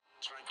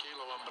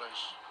Tranquilo, hombres.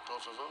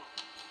 Por favor.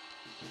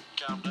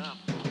 Calm down.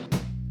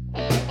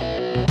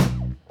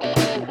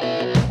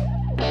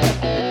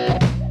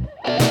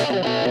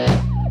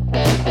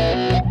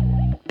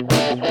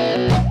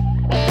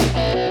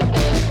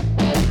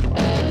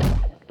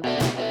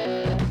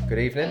 Good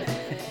evening.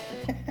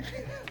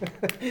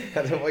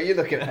 What are you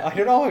looking at? I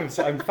don't know,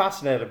 I'm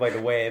fascinated by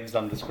the waves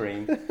on the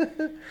screen.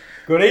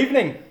 Good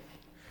evening.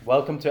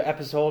 Welcome to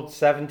episode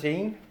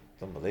 17.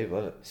 It's unbelievable,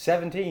 isn't it?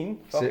 17?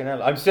 Fucking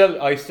hell. I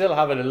still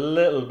having a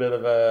little bit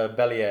of a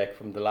bellyache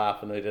from the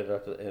laughing I did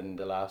in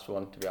the last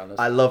one, to be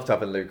honest. I loved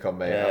having Luke on,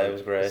 mate. Yeah, it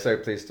was great. So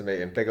pleased to meet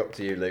him. Big up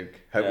to you, Luke.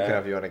 Hope we can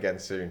have you on again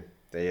soon.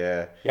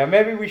 Yeah,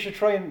 maybe we should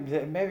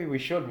maybe we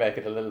should make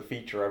it a little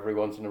feature every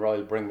once in a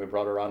while. Bring my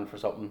brother on for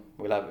something.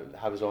 We'll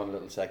have his own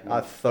little segment.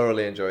 I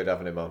thoroughly enjoyed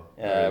having him on.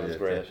 Yeah, it was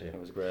great. It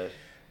was great.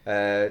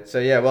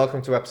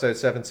 Welcome to episode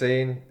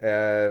 17.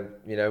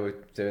 We're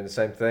doing the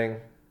same thing.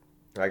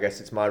 I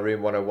guess it's my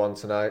room 101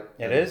 tonight.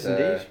 It is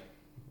indeed.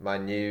 My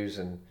news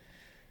and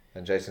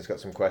Jason's got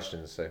some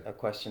questions. So a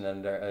question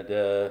and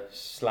the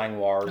Slang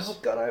Wars. Oh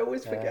God, I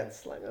always forget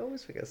slang.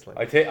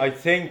 I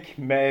think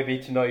maybe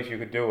tonight you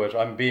could do it.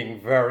 I'm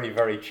being very,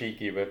 very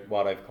cheeky with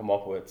what I've come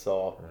up with. So,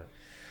 all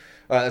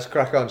right, let's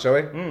crack on, shall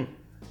we?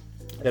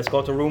 Let's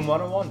go to room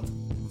 101.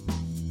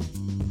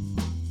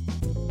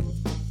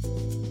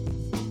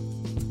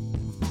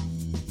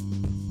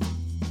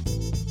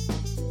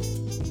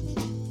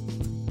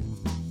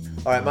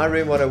 All right, my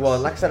room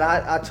 101. Like I said,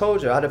 I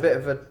told you I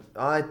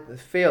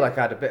feel like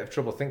I had a bit of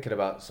trouble thinking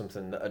about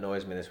something that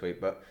annoys me this week.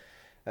 But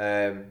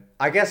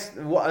I guess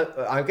what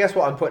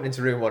I'm putting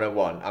into room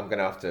 101, I'm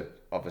gonna have to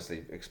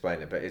obviously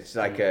explain it. But it's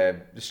like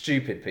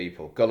stupid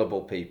people,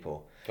 gullible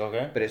people.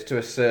 Okay. But it's to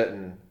a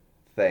certain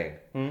thing.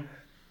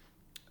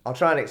 I'll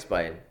try and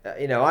explain.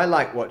 I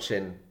like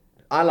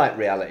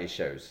reality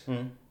shows,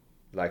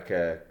 like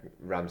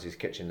Ramsay's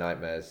Kitchen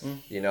Nightmares.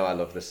 I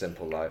love The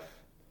Simple Life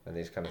and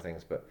these kind of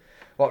things. But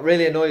what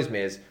really annoys me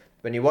is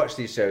when you watch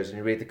these shows and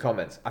you read the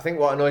comments. I think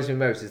what annoys me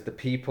most is the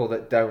people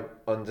that don't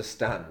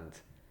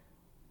understand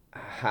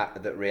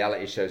that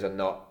reality shows are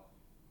not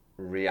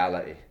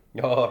reality.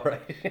 Oh,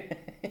 right.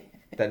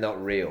 They're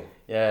not real.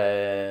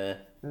 Yeah.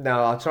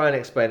 No, I'll try and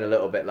explain a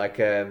little bit. Like,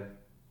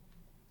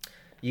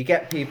 you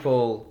get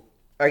people.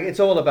 Like, it's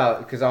all about,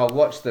 because I'll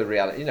watch the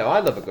reality. I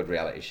love a good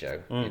reality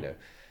show.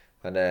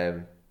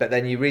 And but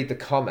then you read the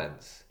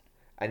comments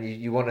and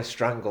you want to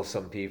strangle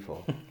some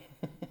people.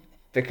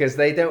 Because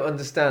they don't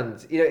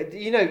understand,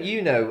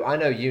 I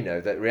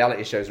know that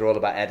reality shows are all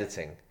about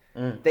editing.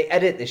 They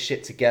edit this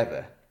shit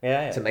together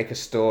to make a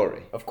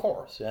story. Of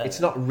course, yeah. It's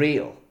not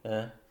real.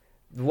 Yeah.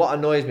 What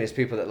annoys me is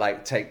people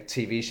that take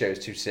TV shows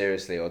too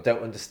seriously or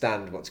don't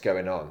understand what's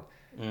going on.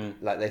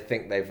 Like they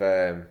think they've,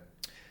 they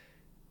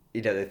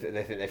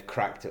think they've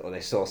cracked it or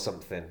they saw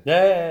something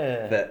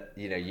that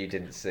you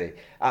didn't see.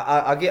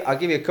 I'll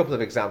give you a couple of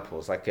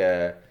examples.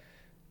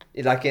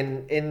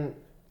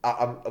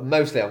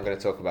 Mostly I'm going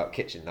to talk about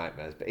Kitchen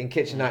Nightmares, but in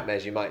Kitchen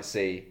Nightmares you might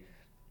see,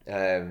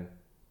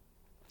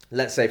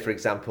 let's say for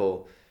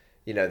example,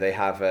 they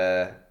have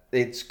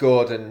it's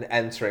Gordon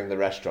entering the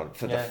restaurant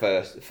for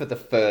the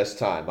first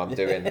time. I'm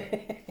doing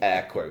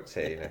air quotes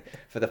here,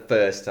 for the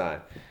first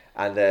time,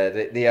 and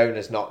the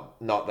owner's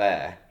not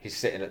there. He's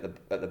sitting at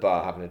the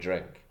bar having a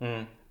drink,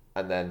 and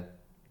then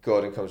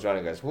Gordon comes around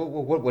and goes, well,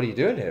 what are you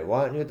doing here?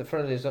 Why aren't you at the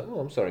front? And he's like, oh,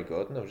 I'm sorry,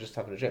 Gordon, I was just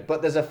having a drink.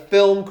 But there's a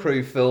film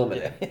crew filming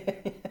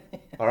it.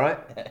 All right?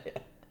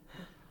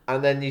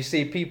 And then you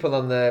see people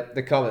on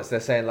the comments, they're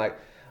saying like,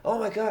 oh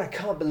my God, I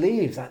can't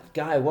believe that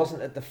guy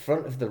wasn't at the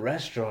front of the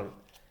restaurant,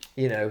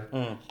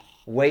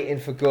 waiting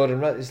for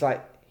Gordon. It's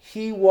like,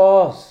 he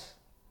was.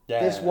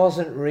 Yeah. This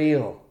wasn't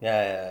real.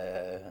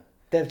 Yeah.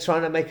 They're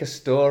trying to make a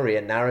story,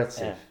 a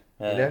narrative,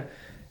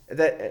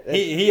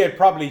 He had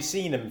probably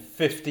seen him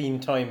 15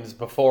 times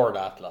before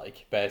that,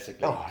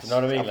 basically. Oh, you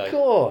know what I mean? Of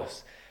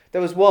course.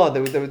 There was one.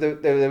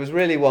 There was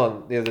really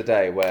one the other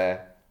day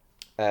where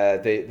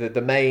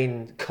the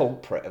main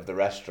culprit of the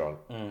restaurant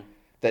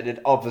that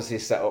had obviously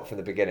set up from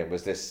the beginning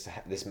was this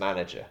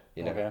manager.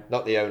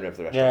 Not the owner of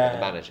the restaurant, but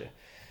the manager.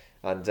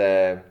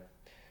 And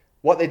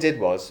what they did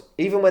was,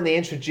 even when they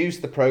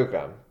introduced the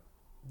program,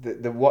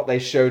 what they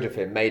showed of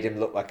him made him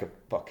look like a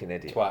fucking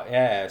idiot.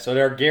 Yeah, so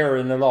they're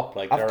gearing it up,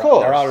 of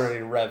course. They're already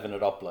revving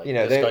it up, this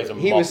guy's a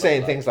he was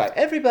saying muppet, things like,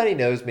 everybody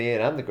knows me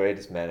and I'm the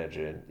greatest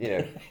manager,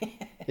 and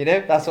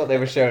that's what they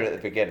were showing at the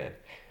beginning.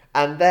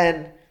 And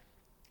then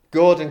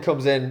Gordon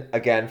comes in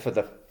again for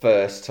the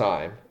first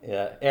time.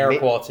 Yeah,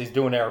 quotes. He's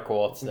doing air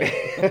quotes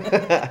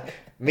there.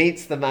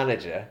 Meets the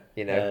manager,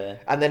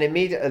 and then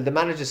immediately the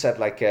manager said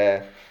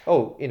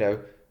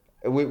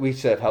we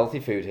serve healthy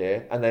food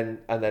here, and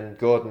then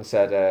Gordon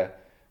said,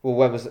 well,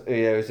 when was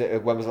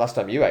the last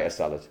time you ate a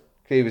salad?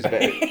 He was a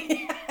bit.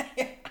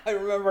 I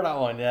remember that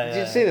one. Yeah.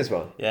 Did you see this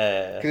one?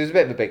 Yeah. Because he was a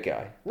bit of a big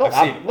guy, not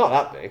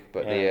that big,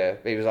 but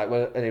he was like,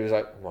 well,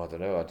 I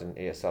don't know, I didn't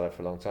eat a salad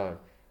for a long time.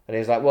 And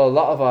he's like, well, a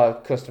lot of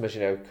our customers,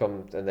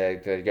 come and they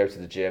go to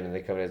the gym and they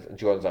come in. And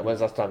Jordan's like, when's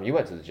the last time you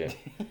went to the gym?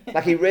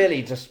 Like, he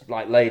really just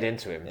laid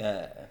into him.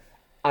 Yeah.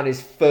 on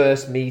his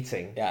first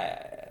meeting.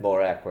 Yeah.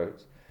 More air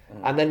quotes.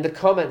 And then the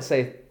comments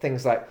say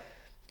things like,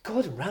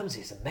 Gordon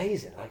Ramsay is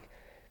amazing. Like,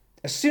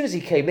 as soon as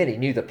he came in, he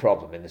knew the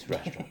problem in this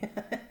restaurant.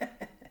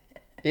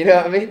 You know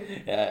what I mean?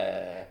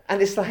 Yeah.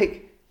 And it's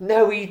like,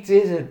 no, he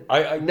didn't.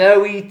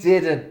 No, he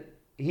didn't.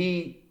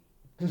 He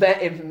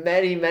met him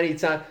many, many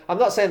times. I'm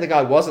not saying the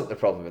guy wasn't the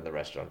problem in the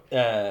restaurant.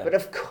 But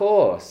of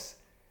course,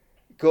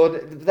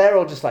 Gordon, they're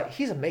all just like,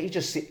 he's amazing. He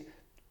just see,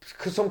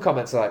 because some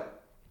comments are like,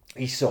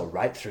 he saw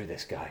right through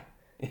this guy.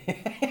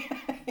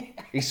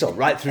 He saw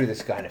right through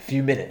this guy in a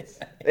few minutes,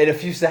 in a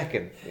few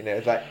seconds. You know,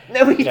 it's like,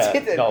 no, he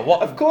didn't. No,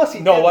 of course he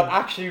didn't. No, what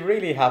actually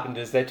really happened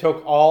is they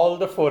took all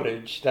the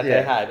footage that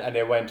they had and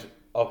they went,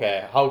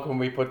 okay, how can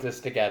we put this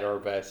together,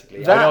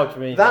 basically? I know what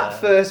you mean. That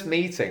first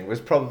meeting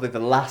was probably the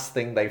last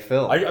thing they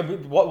filmed.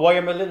 Why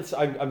I'm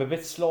a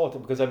bit slow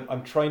because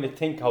I'm trying to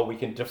think how we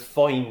can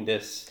define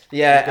this.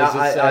 Yeah,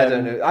 I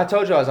don't know. I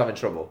told you I was having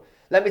trouble.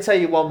 Let me tell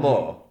you one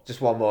more,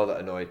 just one more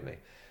that annoyed me.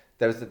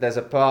 There's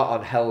a part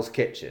on Hell's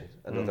Kitchen,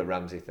 another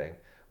Ramsay thing,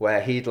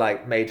 where he'd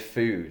like made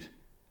food.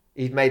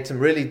 He'd made some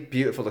really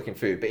beautiful looking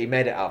food, but he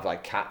made it out of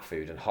like cat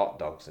food and hot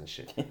dogs and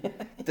shit.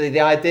 The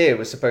idea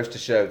was supposed to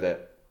show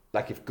that,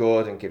 like, if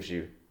Gordon gives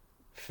you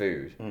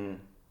food,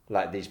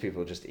 like, these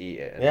people just eat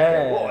it. And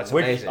go, oh, it's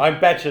amazing. I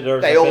bet you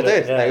they all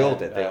did. They all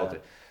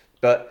did.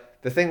 But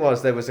the thing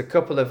was, there was a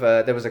couple of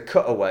there was a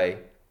cutaway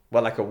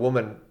where, like, a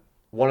woman,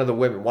 one of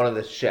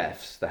the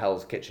chefs, the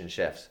Hell's Kitchen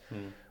chefs,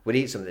 would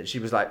eat something. She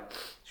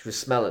was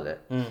smelling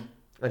it,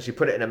 and she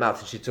put it in her mouth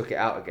and she took it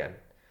out again.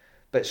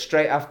 But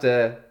straight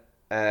after,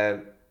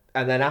 and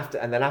then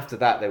after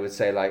that, they would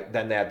say, like,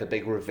 then they had the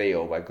big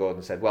reveal where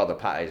Gordon said, well, the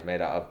pate's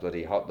made out of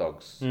bloody hot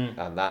dogs,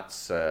 and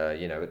that's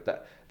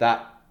that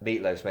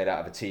meatloaf's made out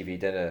of a TV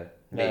dinner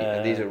meat,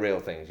 and these are real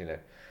things, you know.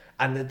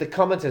 And the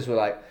commenters were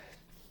like,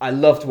 I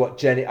loved what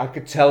Jenny. I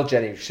could tell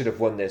Jenny should have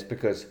won this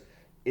because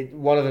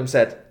one of them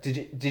said,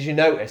 did you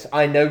notice?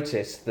 I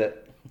noticed that.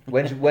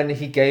 When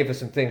he gave her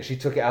some things, she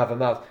took it out of her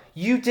mouth.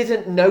 You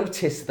didn't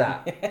notice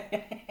that,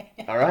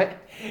 all right?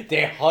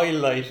 They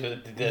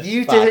highlighted this.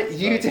 You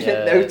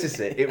didn't notice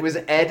it. It was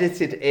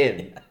edited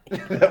in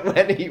that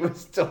when he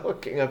was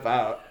talking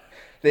about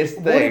this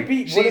thing,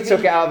 she took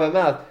it out of her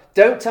mouth.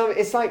 Don't tell me.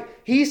 It's like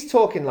he's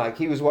talking like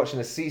he was watching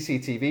a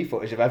CCTV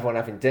footage of everyone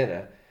having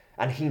dinner,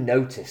 and he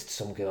noticed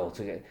some girl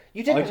took it.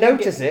 You didn't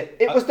notice it.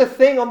 It was the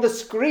thing on the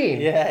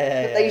screen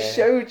that they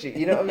showed you.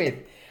 You know what I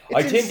mean?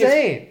 It's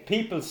insane. It's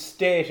people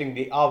stating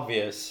the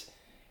obvious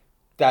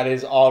that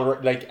is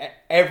already, like,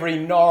 every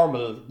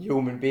normal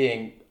human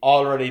being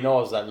already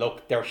knows that,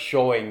 look, they're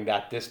showing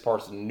that this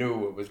person knew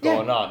what was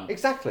going on.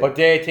 Exactly. But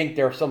they think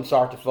they're some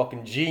sort of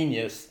fucking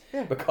genius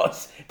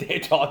because they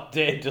thought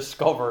they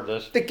discovered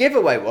it. The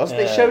giveaway was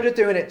they showed her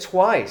doing it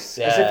twice,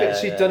 as if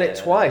she'd done it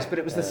twice, but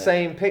it was the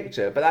same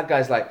picture. But that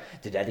guy's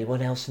like, did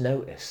anyone else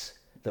notice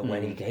that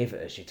when he gave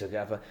it her, she took it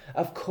out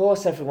of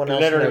course everyone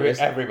else literally noticed.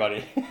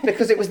 Everybody.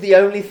 Because it was the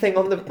only thing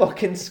on the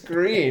fucking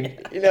screen.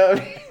 You know what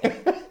I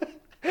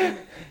mean?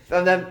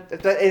 And then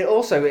it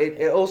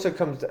also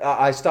comes.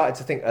 I started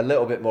to think a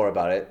little bit more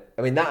about it.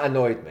 I mean, that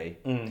annoyed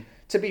me.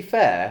 To be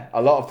fair,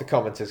 a lot of the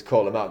commenters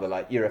call him out. They're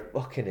like, "You're a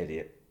fucking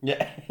idiot."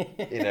 Yeah.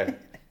 You know,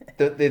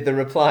 the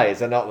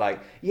replies are not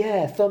like,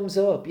 "Yeah, thumbs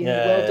up.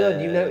 Yeah, well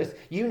done.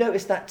 You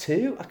noticed that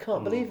too. I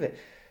can't believe it."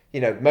 You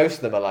know, most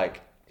of them are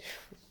like,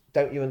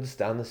 don't you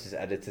understand this is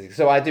edited?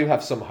 So I do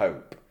have some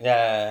hope.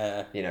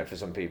 Yeah. You know, for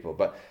some people,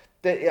 but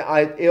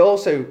it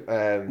also.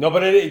 No,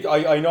 but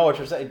I know what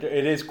you're saying.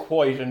 It is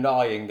quite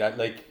annoying that,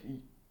 like,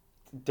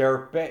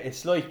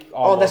 it's like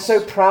almost, they're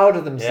so proud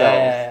of themselves.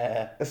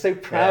 Yeah. They're so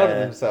proud of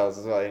themselves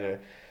as well, you know.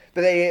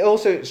 But it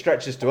also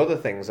stretches to other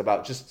things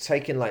about just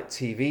taking, like,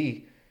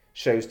 TV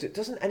shows.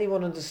 Doesn't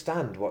anyone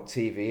understand what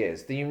TV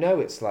is? You know,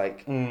 it's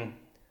like.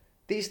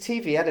 These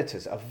TV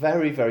editors are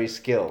very, very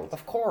skilled.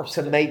 Of course.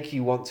 To make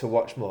you want to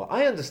watch more.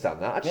 I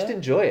understand that. I just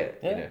enjoy it,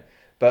 you know.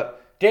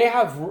 But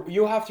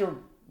you have to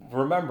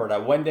remember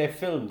that when they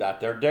filmed that,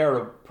 they're there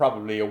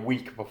probably a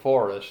week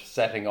before it,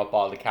 setting up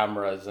all the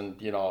cameras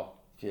and, you know,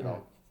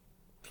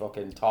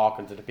 fucking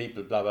talking to the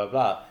people, blah, blah,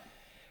 blah.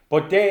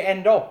 But they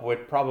end up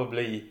with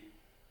probably,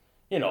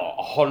 you know,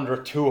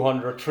 100,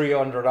 200,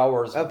 300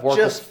 hours worth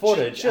of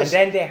footage, and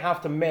then they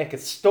have to make a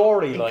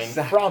storyline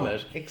from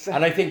it. Exactly.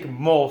 And I think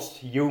most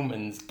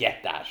humans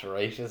get that,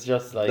 right? It's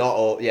just like... Not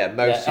all,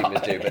 most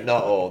humans do, but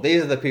not all.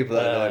 These are the people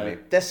that annoy me.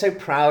 They're so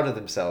proud of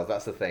themselves,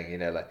 that's the thing, you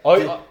know,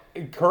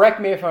 like... correct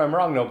me if I'm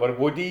wrong, though, but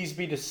would these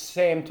be the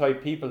same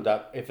type people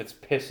that, if it's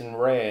piss and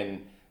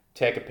rain,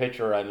 take a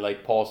picture and,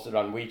 like, post it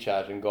on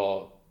WeChat and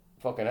go...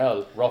 Fucking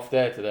hell, rough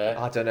day today.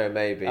 I don't know,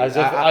 maybe. As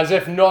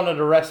if none of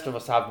the rest of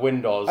us have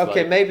windows.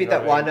 Okay, like, maybe you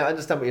know that. I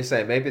understand what you're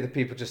saying. Maybe the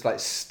people just,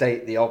 like,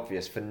 state the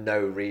obvious for no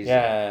reason.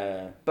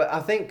 Yeah. But I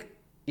think,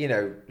 you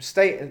know,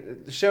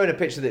 showing a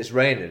picture that it's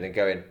raining and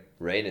going,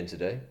 raining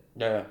today.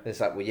 Yeah. It's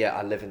like, well, yeah,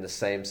 I live in the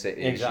same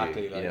city as you. Like,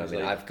 you know what I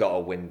mean? like, I've got a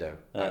window.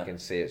 I can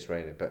see it's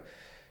raining. But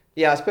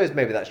yeah, I suppose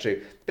maybe that's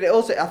true. But it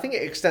also, I think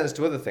it extends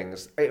to other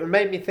things. It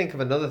made me think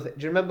of another thing.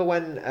 Do you remember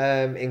when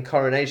in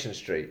Coronation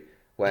Street,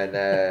 when...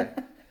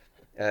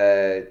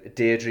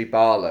 Deirdre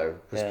Barlow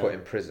was put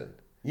in prison.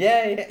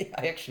 Yeah,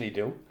 I actually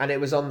do. And it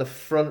was on the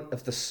front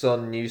of the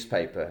Sun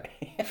newspaper,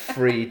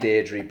 Free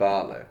Deirdre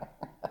Barlow.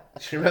 Do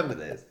you remember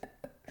this?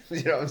 Do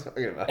you know what I'm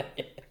talking about?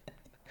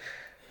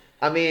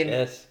 I mean,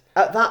 yes.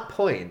 At that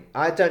point,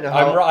 I don't know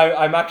how...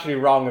 I'm actually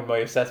wrong in my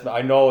assessment.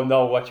 I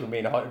know what you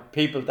mean.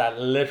 People that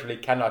literally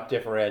cannot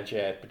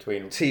differentiate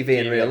between TV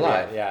and real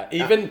life. Yeah,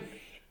 even...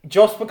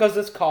 Just because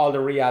it's called a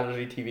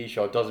reality TV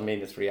show doesn't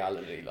mean it's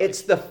reality. Like.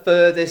 It's the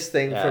furthest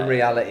thing from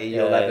reality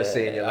you'll ever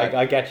see in your life.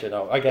 I get you,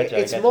 no. I get you.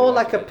 It's more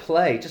like a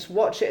play. Just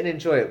watch it and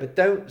enjoy it, but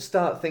don't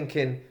start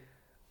thinking,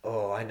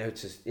 "Oh, I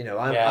noticed." You know,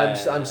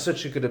 I'm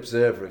such a good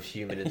observer of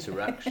human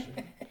interaction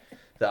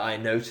that I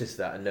noticed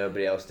that and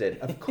nobody else did.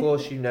 Of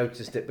course, you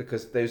noticed it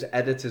because those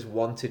editors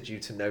wanted you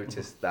to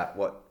notice that.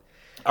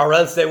 Or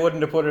else they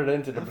wouldn't have put it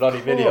into the bloody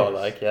video,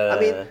 like. I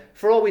mean,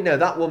 for all we know,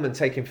 that woman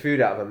taking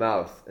food out of her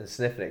mouth and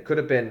sniffing it could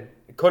have been...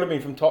 It could have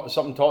been from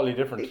something totally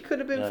different. It could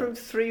have been from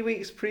 3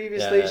 weeks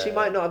previously. She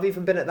might not have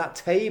even been at that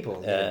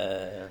table.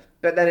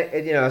 But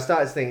then, I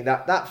started thinking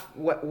that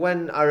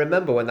when I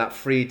remember when that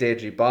Free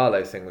Deirdre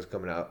Barlow thing was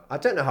coming out, I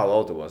don't know how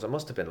old I was. I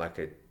must have been like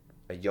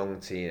a young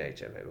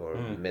teenager, maybe, or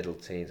middle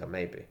teens, or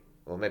maybe,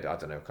 I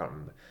don't know, I can't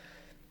remember.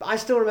 But I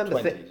still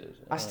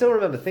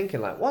remember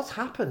thinking, like, what's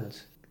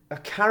happened? A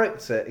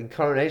character in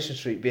Coronation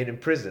Street being in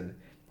prison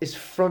is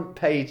front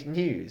page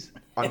news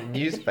on a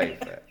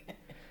newspaper.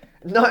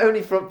 Not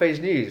only front page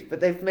news, but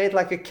they've made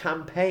like a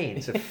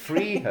campaign to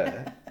free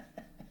her.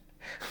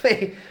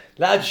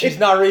 Lad, she's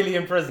not really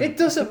in prison. It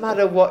doesn't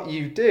matter what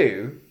you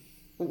do,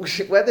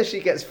 whether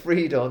she gets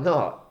freed or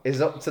not is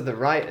up to the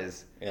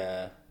writers.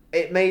 Yeah.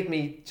 It made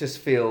me just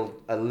feel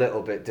a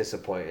little bit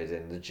disappointed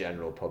in the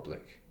general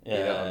public. You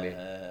know what I mean?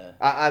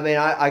 I mean,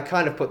 I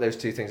kind of put those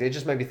two things. It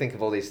just made me think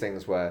of all these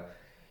things where,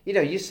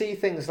 you see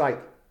things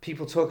like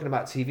people talking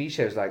about TV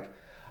shows like,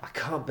 I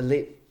can't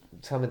believe...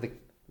 Tell me the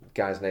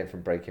guy's name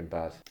from Breaking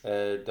Bad.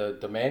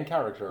 The main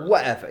character.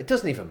 Whatever. It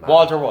doesn't even matter.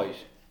 Walter White.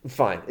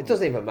 Fine. It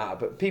doesn't even matter.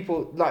 But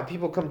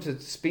people come to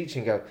speech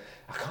and go,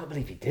 I can't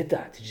believe he did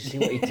that. Did you see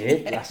what he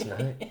did last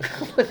night?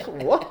 Like,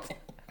 what?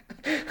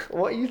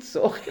 What are you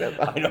talking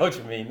about? I know what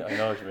you mean.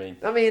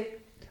 I mean,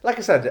 like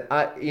I said,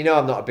 I'm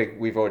not a big...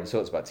 We've already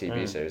talked about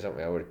TV series, haven't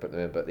we? I already put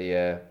them in. But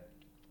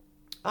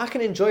I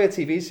can enjoy a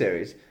TV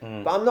series,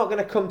 but I'm not going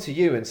to come to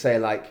you and say,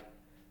 like,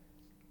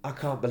 I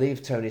can't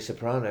believe Tony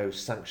Soprano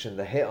sanctioned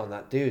the hit on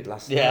that dude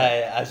last night.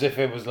 Yeah, as if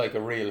it was like a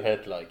real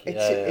hit. Like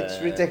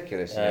It's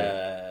ridiculous.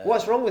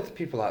 What's wrong with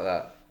people like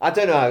that? I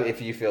don't know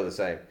if you feel the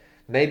same.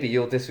 Maybe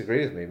you'll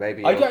disagree with me.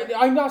 Maybe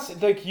I'm not,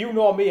 like,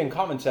 me in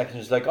comment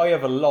sections. Like, I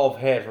have a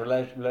love-hate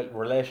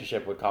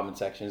relationship with comment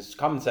sections.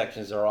 Comment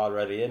sections are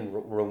already in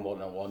Room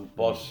 101,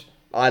 but...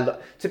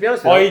 to be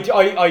honest with you...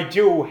 I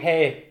do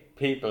hate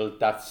people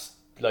that's...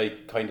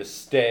 like, kind of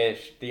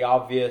state the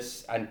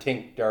obvious and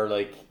think they're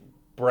like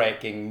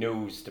breaking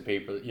news to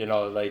people,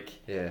 like.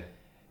 Yeah.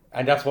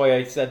 And that's why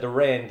I said the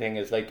rain thing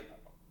is like,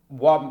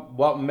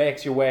 what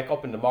makes you wake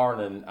up in the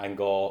morning and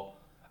go,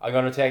 I'm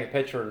going to take a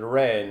picture of the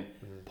rain,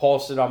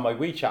 post it on my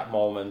WeChat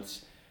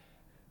moments,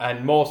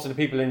 and most of the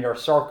people in your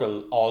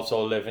circle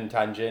also live in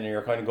Tangent, and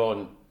you're kind of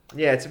going,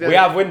 yeah, to be honest, we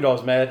have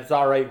windows, mate. It's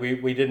all right.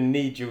 We didn't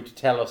need you to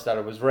tell us that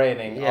it was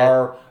raining. Yeah.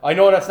 Or I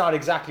know that's not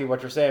exactly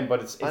what you're saying, but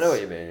it's I know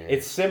what you mean. Yeah.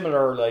 It's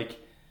similar, like.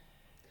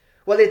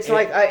 Well, it's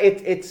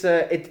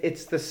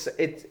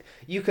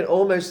you can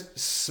almost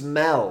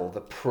smell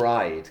the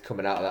pride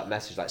coming out of that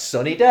message, like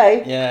sunny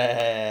day.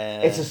 Yeah.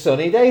 It's a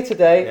sunny day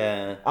today.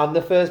 Yeah. I'm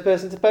the first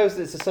person to post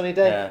it's a sunny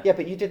day. Yeah,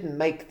 but you didn't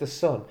make the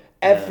sun.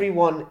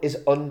 Everyone is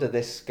under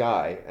this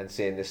sky and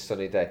seeing this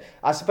sunny day.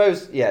 I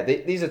suppose,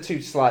 these are two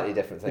slightly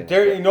different things.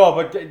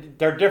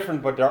 They're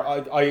different, but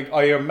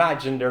I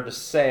imagine they're the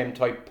same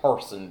type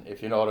person,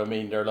 if you know what I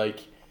mean. They're like...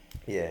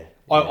 Yeah.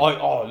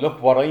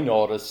 Look what I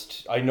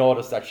noticed. I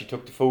noticed that she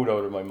took the food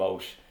out of my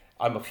mouth.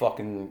 I'm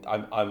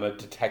a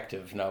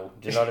detective now.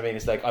 Do you know what I mean?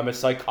 It's like, I'm a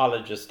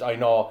psychologist. I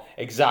know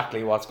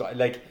exactly what's going...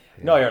 Like,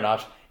 no, you're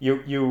not.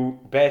 You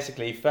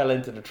basically fell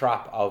into the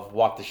trap of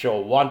what the show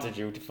wanted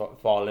you to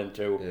fall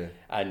into. Yeah.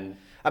 And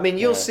I mean,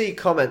 you'll see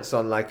comments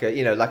on like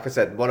I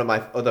said, one of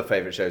my other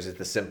favourite shows is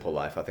The Simple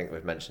Life. I think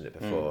we've mentioned it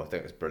before. I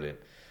think it's brilliant.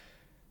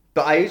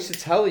 But I used to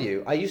tell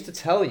you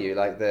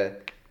like the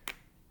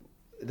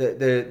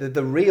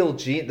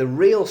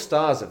real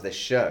stars of this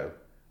show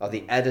are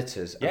the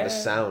editors and the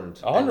sound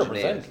 100%,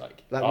 engineers.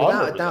 Like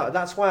without a doubt,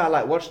 that's why I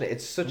like watching it.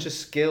 It's such a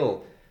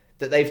skill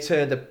that they've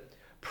turned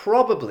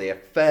probably a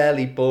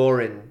fairly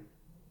boring,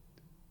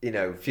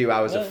 few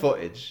hours of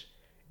footage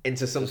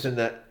into something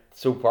that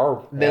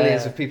superb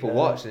millions of people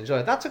watch and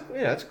enjoy. That's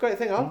it's a great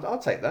thing. I'll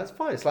take that. It's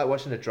fine. It's like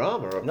watching a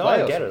drama or a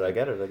play. I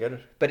get it.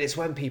 But it's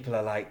when people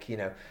are like,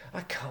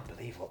 I can't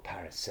believe what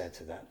Paris said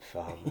to that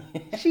farmer.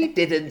 She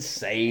didn't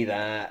say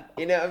that.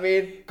 You know what I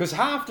mean? Because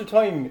half the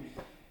time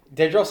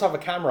they just have a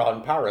camera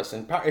on Paris,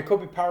 and it could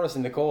be Paris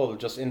and Nicole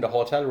just in the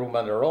hotel room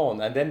on their own,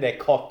 and then they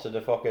cut to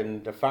the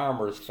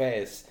farmer's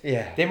face.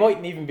 Yeah. They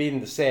mightn't even be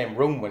in the same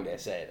room when they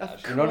say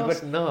that. Of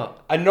course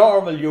not. A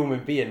normal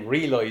human being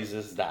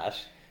realises that,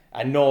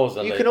 and knows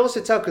that. You can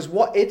also tell, because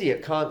what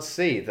idiot can't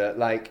see that,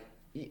 like,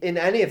 in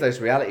any of those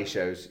reality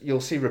shows,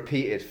 you'll see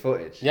repeated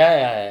footage.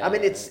 Yeah. I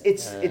mean,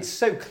 it's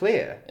so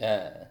clear.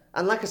 Yeah.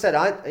 And like I said,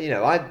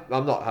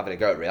 I'm not having a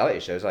go at reality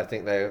shows. I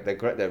think they're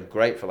great. They're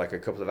great for like a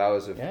couple of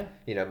hours of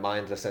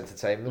mindless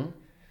entertainment.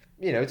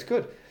 It's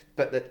good.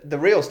 But the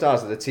real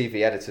stars are the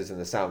TV editors and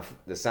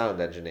the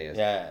sound engineers.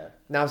 Yeah.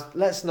 Now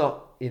let's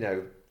not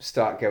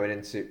start going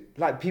into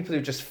like people who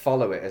just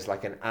follow it as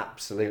like an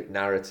absolute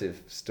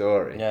narrative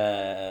story.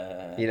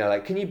 Yeah.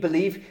 Like, can you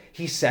believe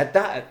he said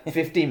that at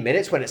 15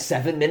 minutes when at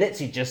 7 minutes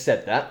he just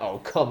said that? Oh,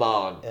 come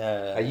on.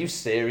 Yeah. Are you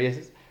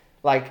serious?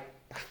 Like,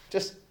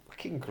 just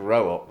fucking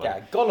grow up, man.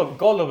 Yeah,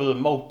 gullible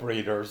moat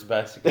breeders,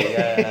 basically.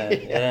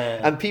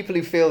 Yeah. And people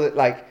who feel that,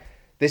 like,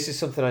 this is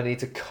something I need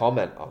to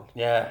comment on.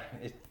 Yeah.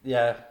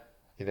 Yeah,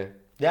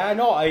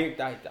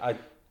 I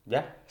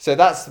yeah. So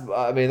that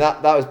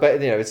was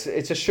better.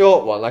 It's a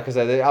short one. Like I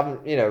said, they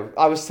haven't.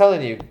 I was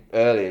telling you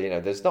earlier.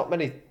 There's not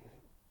many.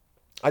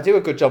 I do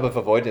a good job of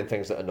avoiding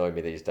things that annoy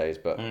me these days,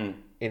 but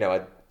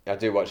I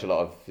do watch a lot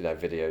of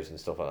videos and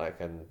stuff like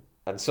that,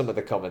 and some of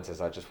the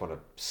commenters I just want to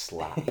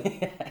slap.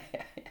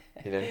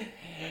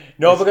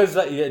 No, because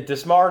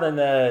this morning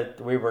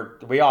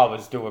we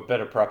always do a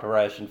bit of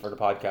preparation for the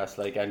podcast,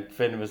 like, and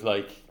Finn was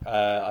like,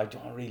 I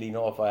don't really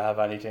know if I have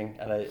anything,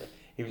 and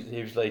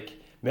he was like,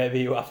 maybe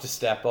you have to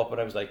step up,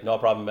 and I was like, no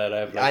problem, mate, I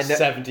have like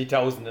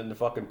 70,000 in the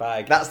fucking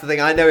bag. That's the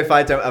thing. I know if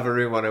I don't have a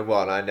Room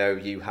 101, I know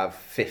you have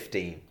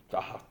 15.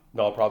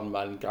 No problem,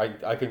 man.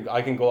 I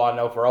can go on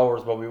now for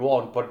hours, but we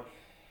won't. But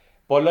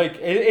like,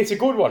 it's a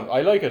good one.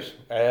 I like it.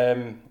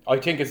 I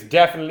think it's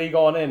definitely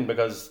going in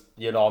because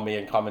you know me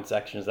in comment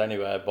sections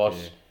anyway. But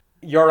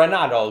you're an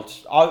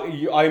adult.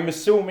 I'm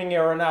assuming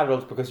you're an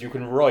adult because you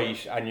can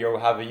write and you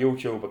have a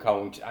YouTube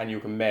account and you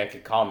can make a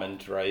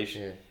comment, right?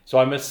 Yeah. So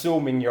I'm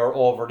assuming you're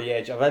over the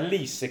age of at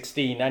least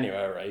 16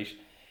 anyway, right?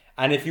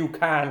 And if you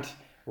can't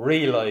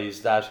realise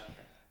that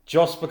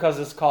just because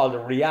it's called a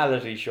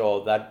reality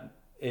show that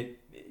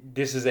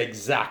this is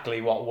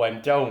exactly what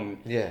went down.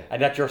 Yeah.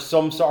 And that you're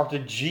some sort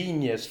of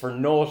genius for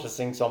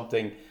noticing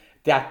something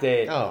that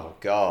they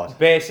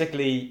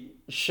basically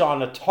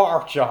shone a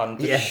torch on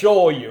to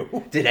show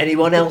you. Did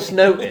anyone else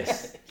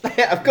notice?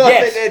 Of course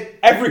they did.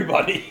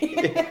 Everybody.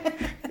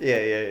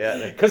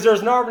 Yeah. Because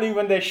there's normally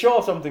when they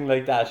show something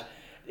like that,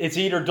 it's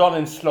either done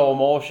in slow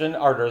motion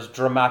or there's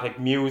dramatic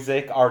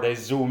music or they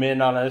zoom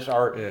in on it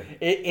or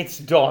it's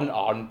done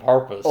on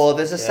purpose. Or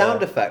there's a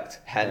sound effect,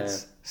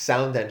 hence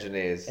sound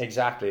engineers.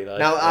 Exactly. Like,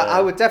 now,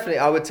 I would take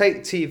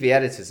TV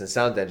editors and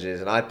sound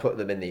engineers and I'd put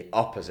them in the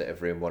opposite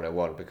of Room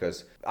 101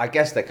 because I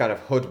guess they're kind of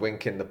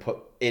hoodwinking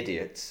the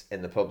idiots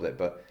in the public,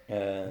 but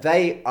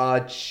they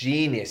are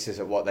geniuses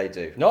at what they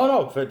do.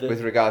 No.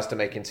 With regards to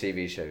making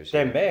TV shows.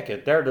 They make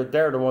it. They're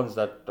the ones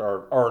that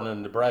are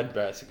earning the bread,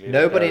 basically.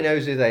 Nobody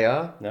knows who they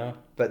are. No.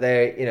 But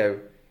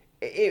they,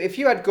 if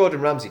you had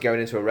Gordon Ramsay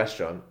going into a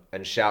restaurant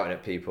and shouting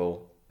at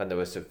people and there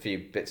was a few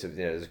bits of,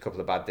 there's a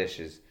couple of bad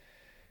dishes,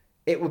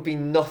 it would be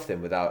nothing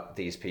without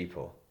these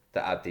people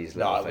that add these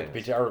little things. It would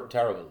be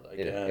terrible. Like,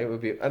 it would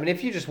be. I mean,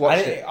 if you just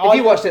watched it, if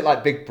you watched it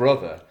like Big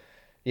Brother,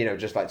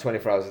 just like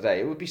 24 hours a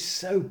day, it would be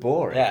so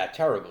boring. Yeah,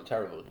 terrible.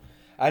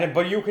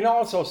 But you can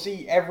also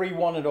see every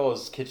one of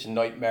those Kitchen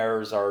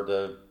Nightmares or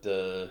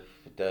the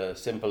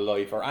Simple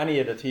Life or any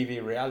of the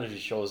TV reality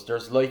shows.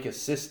 There's like a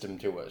system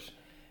to it.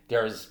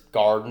 There's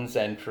Gordon's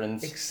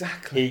entrance.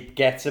 Exactly. He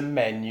gets a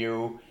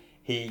menu.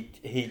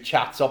 He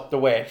chats up the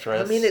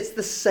waitress. I mean, it's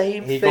the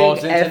same thing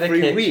goes into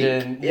every the kitchen.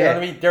 week. You know what I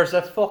mean? There's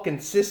a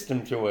fucking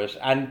system to it,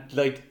 and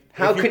like,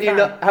 how can you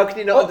not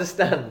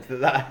understand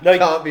that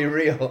can't be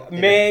real?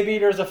 Maybe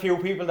there's a few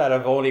people that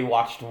have only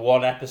watched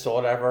one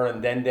episode ever,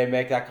 and then they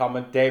make that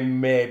comment. They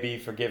may be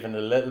forgiven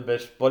a little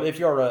bit, but if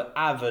you're an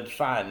avid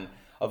fan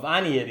of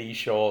any of these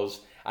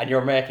shows and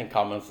you're making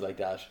comments like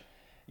that,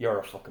 you're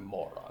a fucking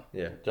moron.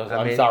 Yeah.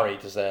 I'm sorry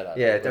to say that.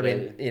 Yeah, I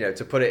mean,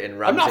 to put it in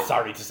Ramsay... I'm not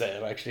sorry to say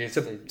it, actually.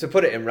 To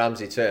put it in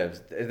Ramsay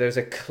terms, there's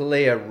a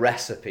clear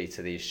recipe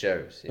to these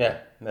shows.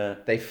 Yeah.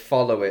 They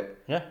follow it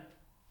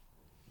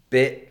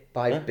bit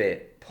by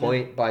bit,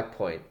 point by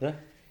point.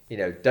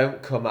 Yeah.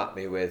 Don't come at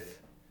me with,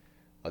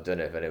 I don't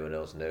know if anyone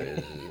else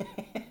noticed.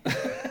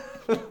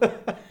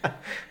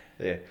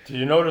 Yeah. Do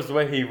you notice the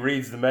way he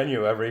reads the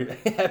menu every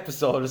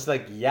episode? It's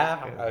like,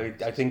 I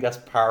think that's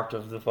part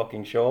of the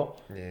fucking show.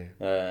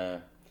 Yeah.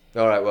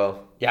 All right,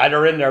 well. Yeah,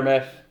 they're in there,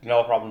 mate.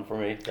 No problem for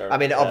me. I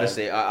mean,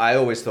 obviously, I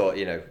always thought,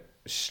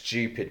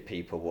 stupid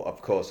people,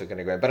 of course, are going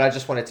to go in. But I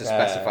just wanted to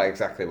specify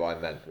exactly what I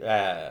meant.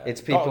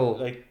 It's people...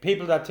 like,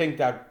 people that think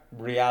that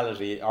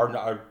reality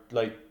are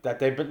like, that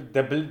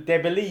they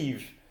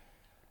believe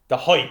the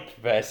hype,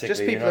 basically.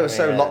 Just people who are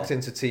so locked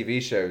into TV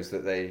shows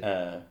that they...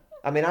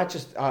 I mean, I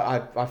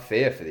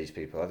fear for these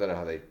people. I don't know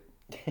how they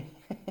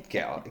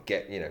get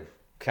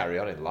carry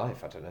on in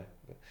life. I don't know.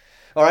 But,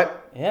 all right.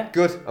 Yeah.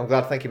 Good. I'm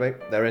glad. Thank you, mate.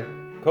 They're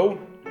in. Cool.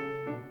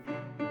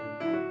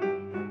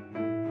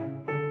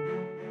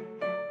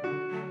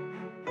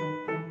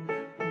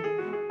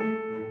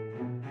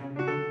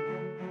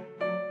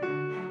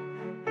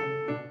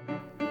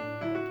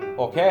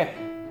 Okay,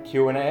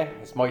 Q&A.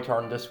 It's my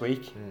turn this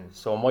week.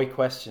 So my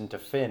question to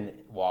Finn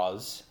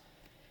was,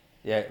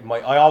 I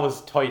always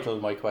title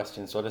my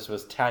question. So this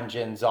was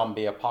Tanjin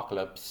Zombie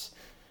Apocalypse,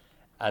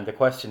 and the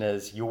question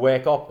is: you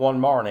wake up one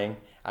morning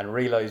and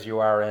realize you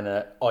are in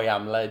a I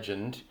Am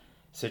Legend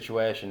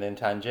situation in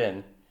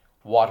Tanjin.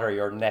 What are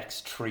your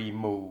next 3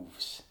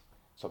 moves?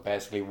 So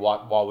basically,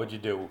 what would you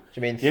do? Do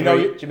you mean do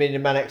you mean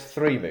in my next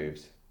 3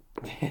 moves?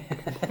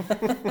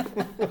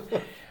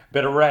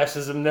 Bit of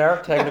racism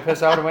there, taking the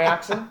piss out of my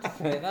accent.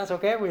 That's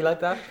okay. We like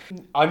that.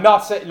 I'm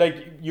not saying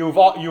like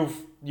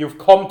you've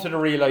come to the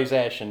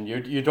realization.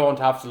 You don't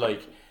have to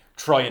like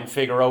try and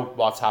figure out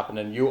what's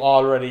happening. You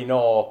already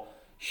know.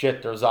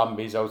 Shit, there's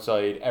zombies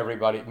outside.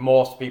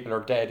 Most people are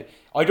dead.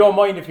 I don't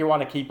mind if you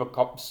want to keep a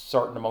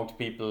certain amount of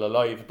people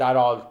alive.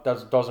 That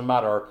doesn't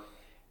matter.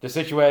 The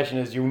situation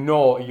is, you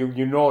know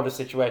the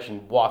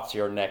situation. What's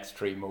your next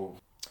 3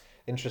 move?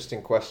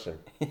 Interesting question.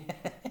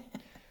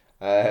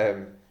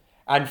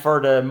 And for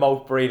the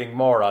mouth breathing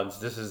morons,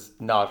 this is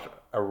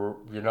not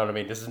you know what I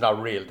mean. This is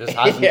not real. This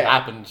hasn't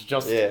happened.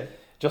 Just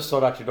so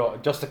that you know.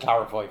 Just to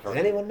clarify for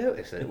Did anyone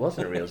notice that it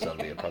wasn't a real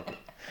zombie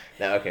apocalypse?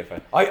 No, okay,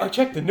 fine. I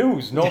checked the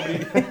news.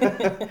 Nobody.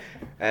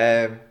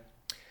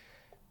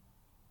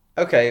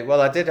 Okay, well,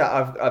 I did.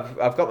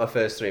 I've got my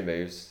first 3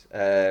 moves.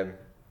 The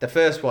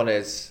first one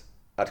is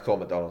I'd call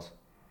McDonald's.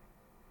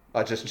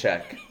 I'd just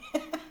check.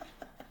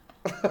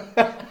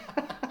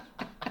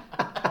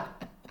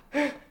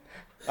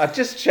 I'd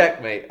just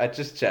check, mate. I'd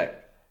just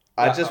check.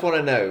 I just want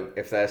to know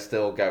if they're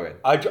still going.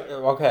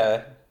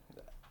 Okay.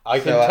 I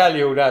can tell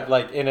you that,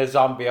 like, in a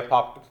zombie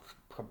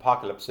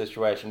apocalypse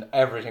situation,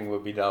 everything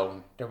would be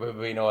down. There would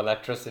be no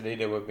electricity.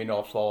 There would be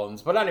no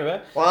phones. But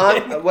anyway.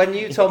 Well, when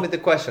you told me the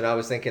question, I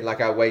was thinking,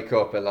 like, I wake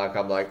up and, like,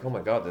 I'm like, oh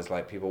my god, there's,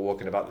 like, people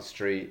walking about the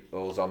street,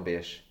 all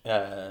zombie-ish.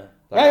 It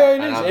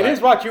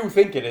is what you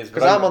think it is.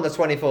 Because I'm on the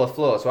 24th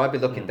floor, so I'd be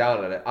looking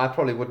down on it. I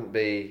probably wouldn't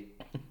be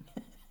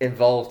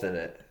involved in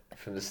it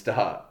from the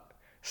start.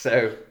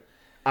 So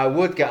I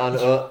would get on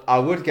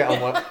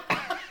one.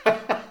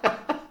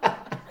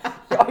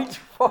 I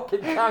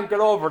fucking can't get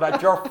over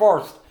that your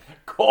first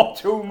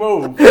go-to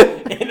move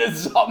in a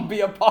zombie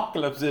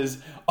apocalypse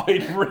is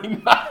I'd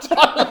ring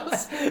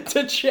McDonald's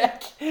to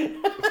check.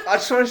 I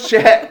just want to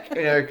check,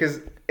 because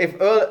if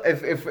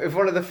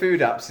one of the food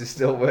apps is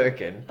still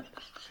working,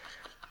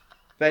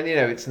 then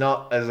it's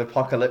not as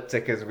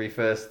apocalyptic as we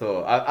first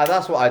thought.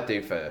 That's what I'd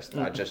do first.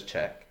 I'd just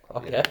check.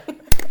 Okay.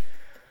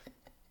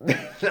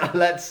 Now,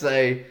 let's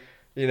say,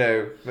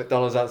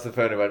 McDonald's answered the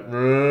phone and went,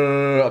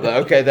 I'm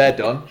like, okay, they're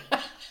done.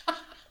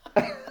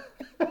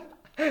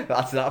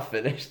 That's not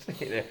finished.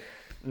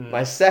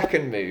 My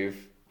second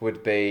move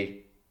would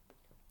be,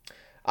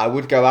 I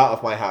would go out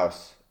of my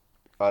house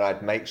and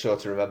I'd make sure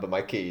to remember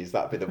my keys.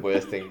 That'd be the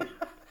worst thing.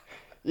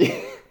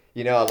 I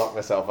lock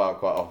myself out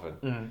quite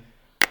often.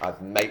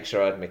 I'd make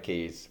sure I had my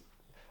keys.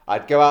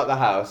 I'd go out the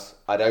house,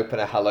 I'd open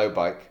a Hello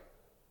Bike,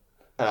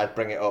 and I'd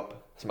bring it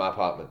up to my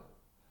apartment.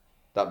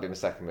 That'd be my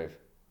second move.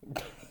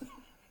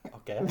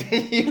 Okay.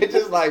 You're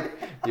just like,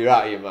 you're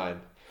out of your mind.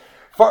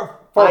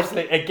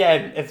 Firstly,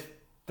 again, it's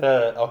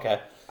the...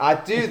 Okay.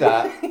 I'd do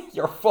that.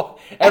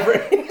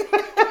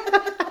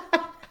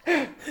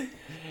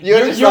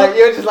 You're just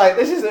like,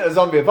 this isn't a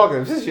zombie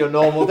apocalypse, this is your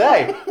normal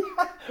day.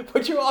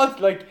 But you also,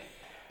 like...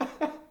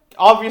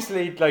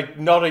 Obviously, like,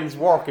 nothing's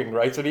working,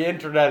 right? So the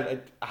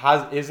internet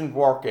isn't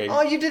working.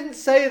 Oh, you didn't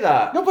say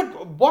that. No,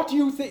 but what do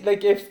you think?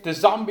 Like, if the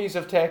zombies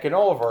have taken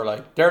over,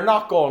 like, they're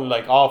not going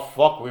like, oh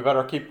fuck, we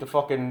better keep the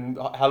fucking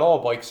Hello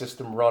Bike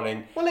system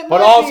running.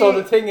 Well,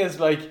 the thing is,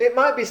 like, it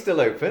might be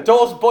still open.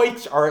 Those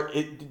bikes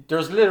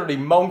there's literally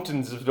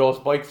mountains of those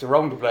bikes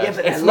around the place. Yeah,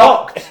 but it's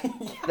locked.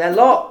 They're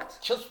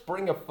locked. Just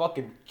bring a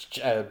fucking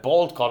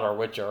bolt cutter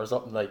with you or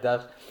something like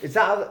that.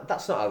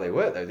 That's not how they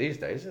work though these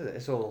days, is it?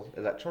 It's all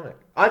electronic.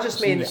 I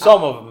just mean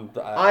some of them.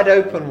 I'd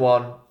open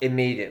one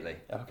immediately.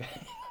 Okay.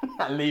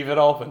 And leave it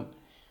open.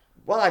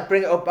 Well, I'd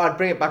bring it up. I'd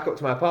bring it back up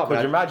to my apartment.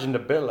 Could you imagine the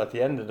bill at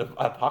the end of the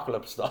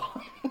apocalypse though?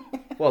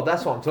 Well,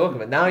 that's what I'm talking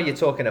about. Now you're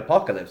talking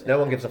apocalypse. No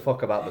one gives a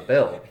fuck about the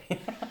bill.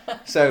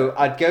 So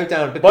I'd go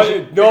down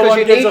because no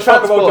one gives a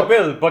fuck about the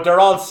bill, but they're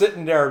all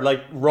sitting there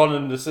like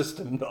running the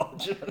system. No.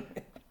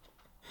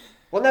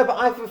 Well, no, but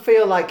I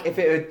feel like if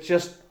it had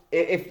just,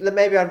 if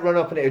maybe I'd run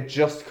up and it had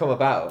just come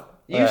about.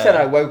 You said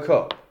I woke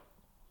up,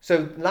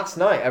 so last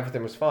night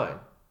everything was fine.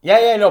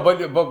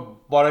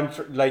 But what I'm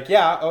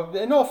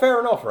fair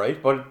enough,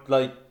 right? But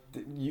like,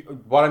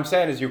 what I'm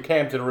saying is, you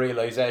came to the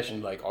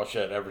realization, like, oh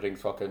shit, everything's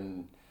fucked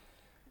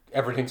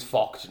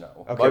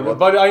now. Okay,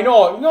 but I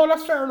know, no,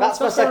 that's fair enough.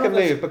 That's my second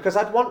move, because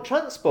I'd want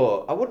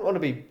transport. I wouldn't want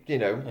to be,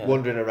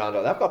 wandering around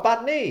like that. I've got a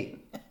bad knee.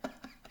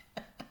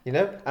 And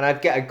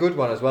I'd get a good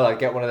one as well. I'd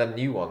get one of them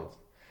new ones.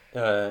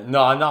 No,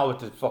 not with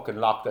the fucking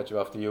lock that you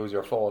have to use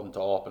your phone to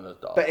open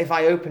it. Though. But if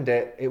I opened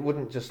it, it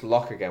wouldn't just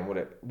lock again, would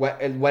it?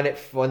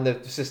 When the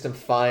system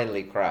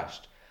finally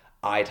crashed,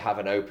 I'd have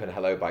an open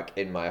Hello Bike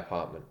in my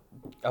apartment.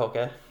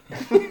 Okay.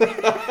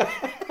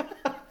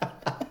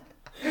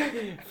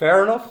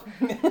 Fair enough.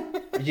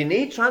 You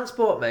need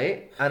transport,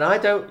 mate. And I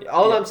don't.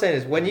 All I'm saying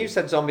is, when you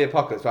said zombie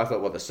apocalypse, I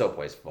thought, well, the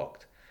subway's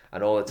fucked,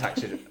 and all the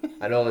taxi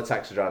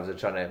drivers are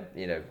trying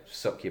to,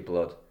 suck your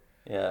blood.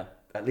 Yeah.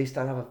 At least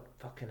I'd have a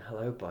fucking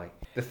hello bike.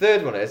 The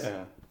third one is,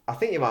 I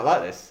think you might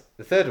like this.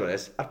 The third one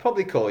is, I'd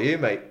probably call you,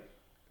 mate.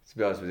 To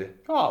be honest with you.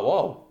 Oh,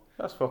 whoa,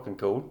 that's fucking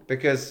cool.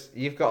 Because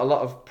you've got a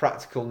lot of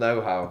practical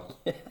know-how.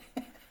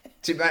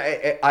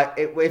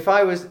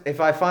 If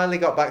I finally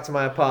got back to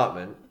my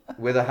apartment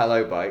with a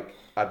hello bike,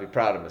 I'd be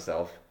proud of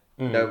myself.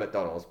 No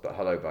McDonald's, but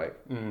hello bike.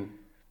 And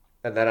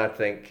then I'd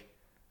think,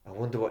 I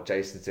wonder what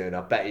Jason's doing.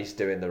 I bet he's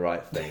doing the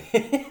right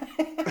thing.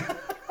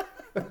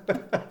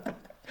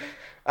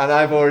 And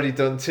I've already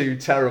done 2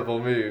 terrible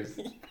moves.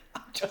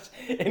 Just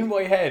in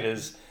my head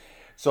is,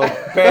 so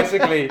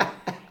basically,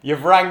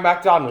 you've rang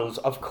McDonald's.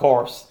 Of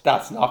course,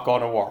 that's not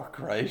going to work,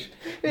 right?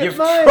 It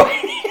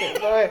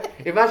might.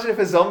 Imagine if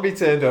a zombie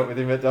turned up with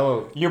your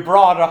McDonald's. You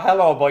brought a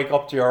hello bike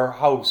up to your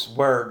house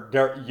where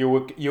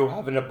you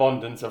have an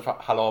abundance of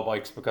hello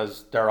bikes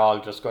because they're all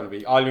just going to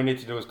be. All you need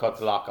to do is cut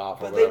the lock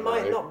off. But they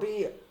might not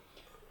be.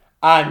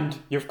 And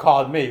you've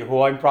called me,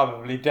 who I'm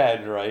probably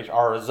dead, right,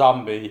 or a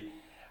zombie.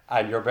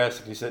 And you're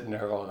basically sitting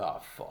there going,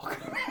 oh, fuck.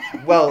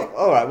 Well,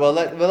 all right. Well,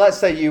 let's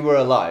say you were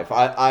alive.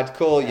 I'd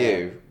call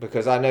you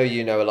because I know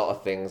you know a lot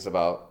of things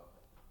about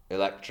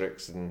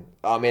electrics. And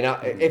I mean,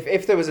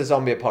 if there was a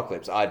zombie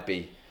apocalypse, I'd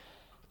be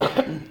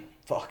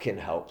fucking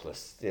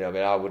helpless.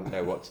 I wouldn't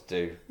know what to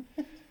do.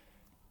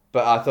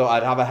 But I thought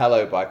I'd have a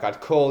hello bike.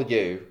 I'd call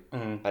you.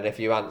 And if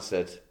you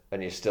answered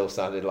and you still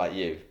sounded like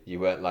you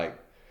weren't like,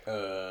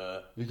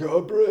 you got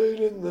a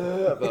brain in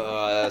there.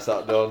 That's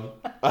not done.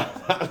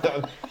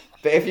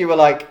 But if you were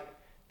like,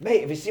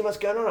 mate, have you seen what's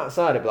going on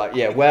outside? I'd be like,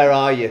 yeah, where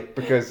are you?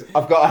 Because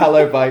I've got a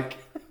hello bike.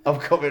 I'm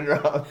coming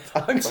round.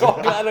 I'm so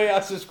glad I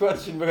asked this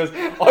question because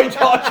I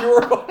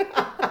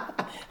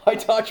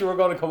thought you were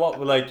going to come up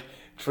with like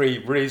 3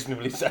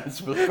 reasonably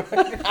sensible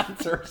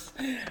answers.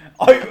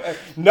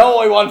 Now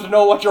I want to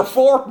know what your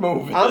 4th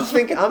move is.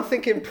 I'm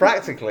thinking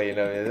practically,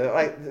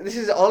 like this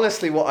is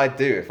honestly what I'd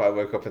do if I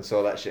woke up and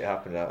saw that shit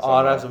happening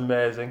outside. Oh, that's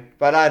amazing.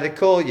 But I'd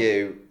call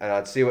you and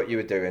I'd see what you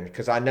were doing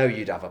because I know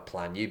you'd have a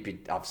plan. You'd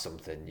have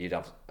something.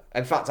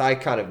 In fact, I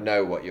kind of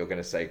know what you're going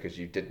to say because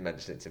you did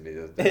mention it to me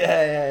the other day.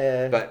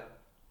 Yeah. But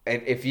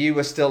if you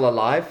were still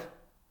alive,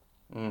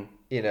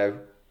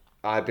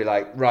 I'd be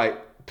like, right,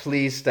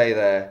 please stay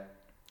there.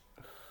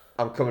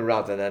 I'm coming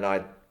round, and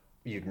then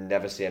you'd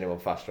never see anyone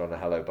faster on a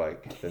hello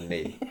bike than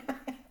me.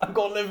 I'm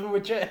going living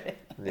with you.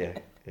 Yeah.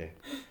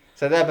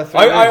 So they're my 3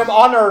 I am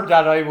honoured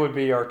that I would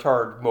be your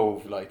 3rd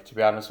move, like, to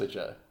be honest with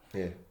you.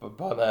 Yeah.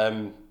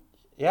 But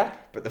yeah.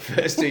 But the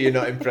first 2 you're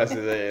not impressed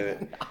with, are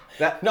you?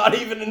 Not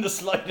even in the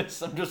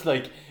slightest. I'm just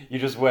like, you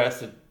just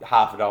wasted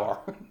half an hour.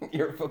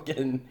 You're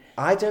fucking...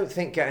 I don't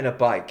think getting a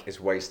bike is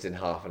wasting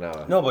half an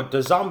hour. No, but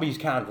the zombies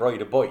can't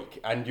ride a bike.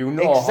 And you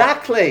know...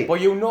 Exactly!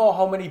 But you know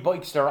how many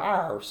bikes there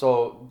are.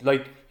 So,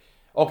 like,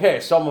 okay,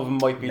 some of them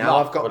might be now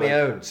I've got my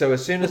own. So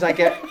as soon as I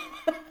get...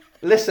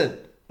 Listen.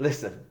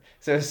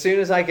 So as soon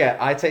as I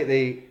take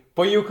the...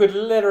 But you could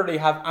literally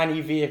have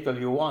any vehicle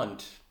you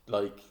want.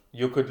 Like...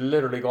 You could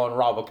literally go and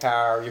rob a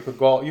car. You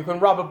can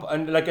rob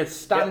a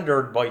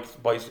standard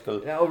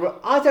bicycle.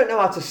 I don't know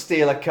how to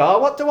steal a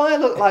car. What do I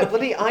look like?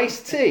 Bloody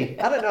Ice-T.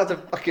 I don't know how to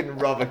fucking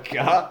rob a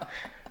car.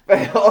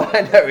 But all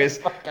I know is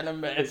fucking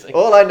amazing.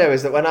 All I know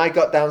is that when I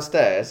got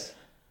downstairs,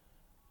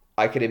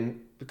 I could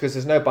because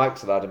there's no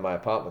bikes allowed in my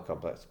apartment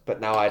complex.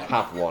 But now I'd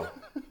have one,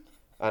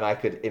 and I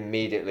could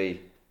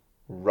immediately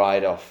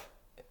ride off.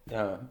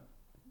 Yeah.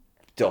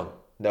 Done.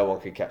 No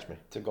one could catch me.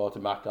 To go to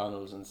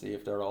McDonald's and see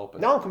if they're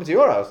open. No, I'm coming to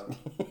your house.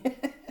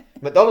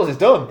 McDonald's is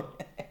done.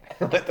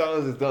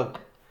 McDonald's is done.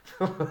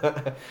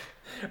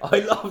 I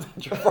love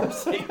that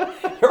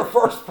your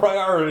first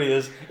priority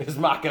is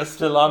Macca's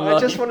still online. I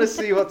just want to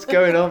see what's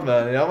going on,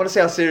 man. I want to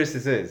see how serious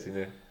this is,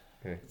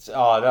 Yeah.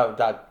 Oh,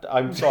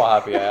 I'm so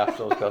happy I asked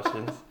those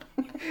questions.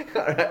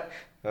 Alright.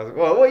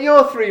 Well, what are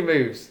your 3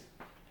 moves?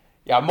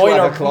 Yeah, mine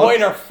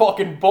are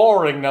fucking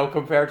boring now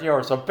compared to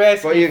yours. So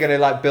basically, what are you going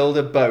to build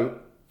a boat?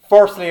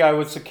 Firstly, I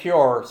would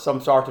secure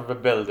some sort of a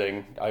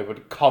building. I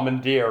would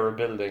commandeer a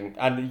building.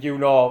 And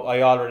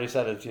I already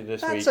said it to you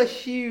this week. That's a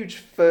huge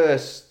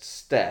first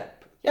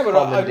step. Yeah, but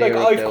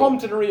I've come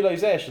to the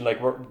realization,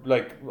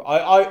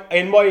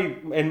 in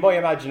my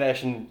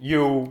imagination,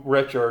 you,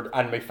 Richard,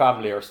 and my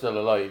family are still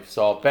alive.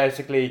 So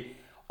basically,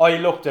 I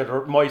looked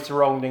at my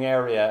surrounding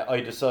area.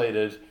 I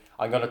decided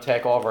I'm going to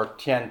take over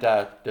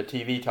Tienta, the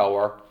TV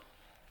tower.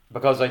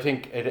 Because I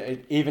think,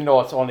 even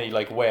though it's only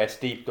waist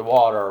deep the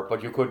water,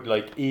 but you could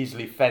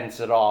easily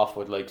fence it off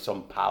with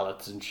some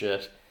pallets and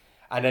shit.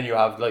 And then you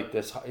have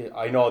this,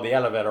 I know the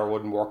elevator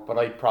wouldn't work, but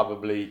I'd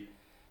probably,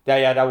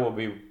 that would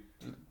be,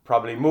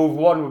 probably move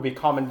 1 would be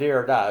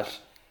commandeer that,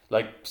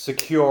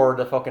 secure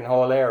the fucking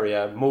whole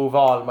area, move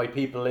all my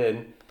people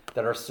in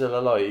that are still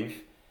alive.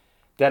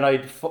 Then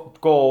I'd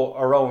go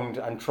around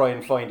and try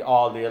and find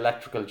all the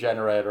electrical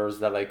generators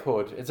that I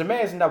could. It's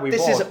amazing that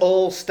This is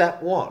all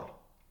step 1.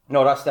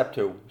 No, that's step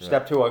 2.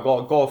 Step 2, I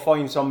go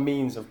find some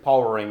means of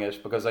powering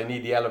it because I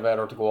need the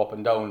elevator to go up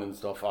and down and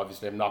stuff.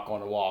 Obviously, I'm not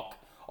going to walk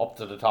up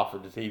to the top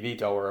of the TV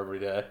tower every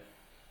day.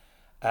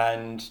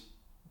 And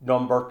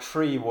number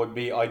 3 would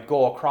be I'd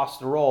go across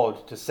the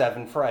road to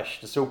 7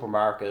 Fresh, the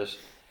supermarket,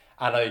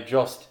 and I'd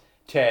just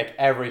take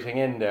everything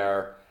in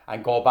there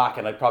and go back,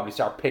 and I'd probably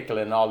start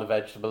pickling all the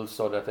vegetables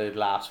so that they'd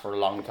last for a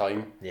long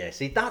time. Yeah,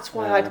 see, that's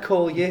why I'd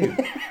call you.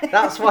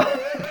 That's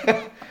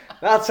why...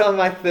 That's on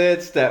my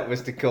 3rd step,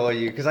 was to call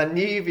you, because I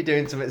knew you'd be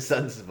doing something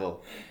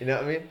sensible. You know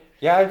what I mean?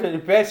 Yeah,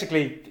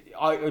 basically,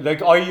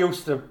 I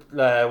used to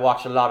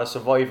watch a lot of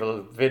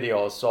survival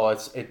videos, so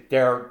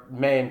their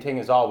main thing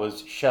is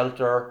always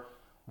shelter,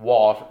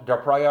 water. Their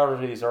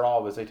priorities are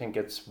always, I think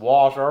it's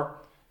water,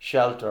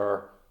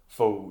 shelter,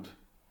 food.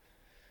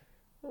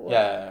 Well,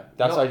 yeah,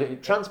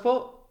 that's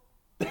transport.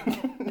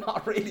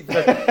 Not really,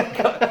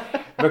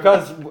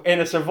 because in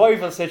a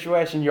survival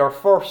situation, your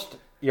first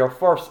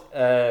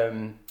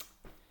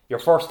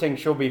thing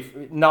should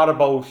be not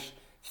about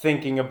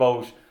thinking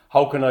about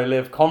how can I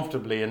live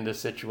comfortably in this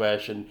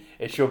situation.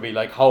 It should be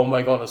like, how am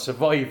I going to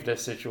survive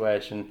this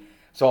situation?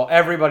 So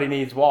everybody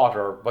needs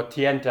water, but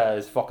Tienta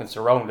is fucking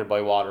surrounded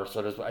by water.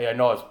 So I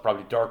know it's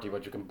probably dirty,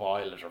 but you can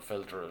boil it or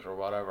filter it or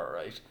whatever,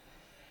 right?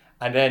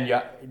 And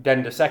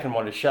then the second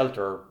one is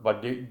shelter,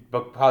 but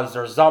because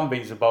there's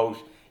zombies about,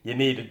 you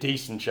need a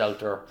decent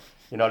shelter.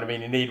 You know what I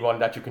mean? You need one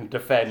that you can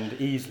defend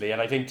easily. And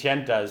I think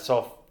Tienta is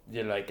so,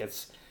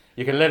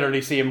 you can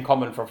literally see him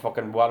coming from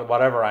fucking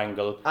whatever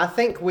angle. I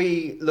think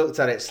we looked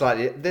at it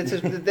slightly. This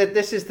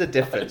is the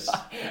difference.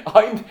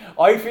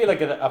 I feel like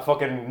a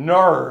fucking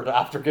nerd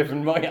after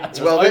giving my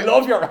answers. Well, I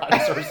love your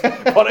answers,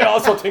 but I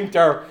also think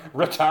they're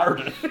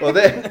retarded.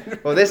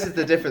 Well, this is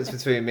the difference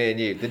between me and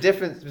you. The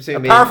difference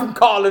between apart from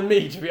calling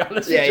me, to be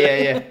honest.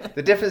 Yeah.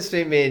 The difference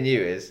between me and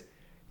you is,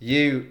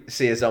 you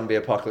see a zombie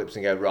apocalypse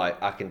and go, right,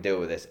 I can deal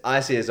with this.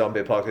 I see a zombie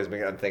apocalypse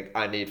and think,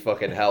 I need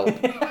fucking help.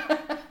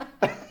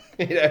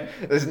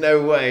 There's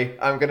no way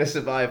I'm going to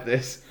survive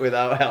this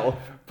without help.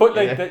 But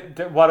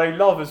what I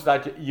love is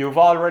that you've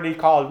already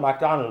called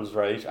McDonald's,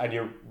 right? And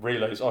you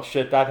realise, oh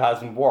shit, that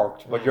hasn't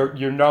worked. But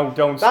you're now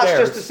downstairs. That's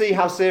just to see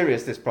how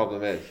serious this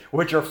problem is.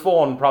 With your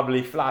phone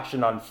probably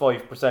flashing on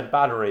 5%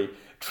 battery,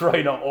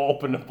 trying to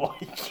open a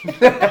bike.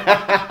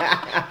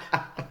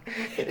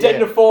 Then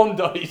the phone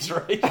dies,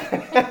 right?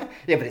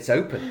 Yeah, but it's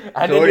open. It's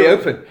already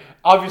open.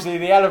 Obviously,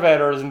 the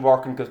elevator isn't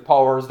working because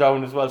power is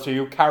down as well, so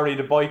you carry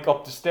the bike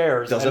up the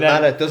stairs. Doesn't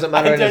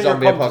matter in a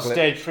zombie apocalypse. To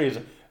stage 3 is,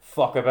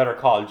 fuck, I better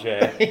call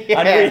Jay. Yeah.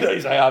 And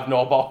realise I have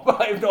no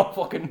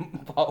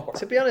fucking power.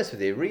 To be honest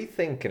with you,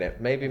 rethinking it,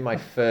 maybe my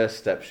first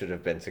step should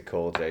have been to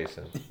call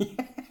Jason.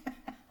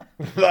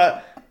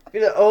 But...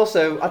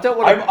 also, I don't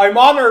want to... I'm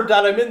honoured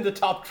that I'm in the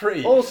top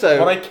 3. Also...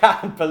 But I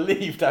can't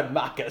believe that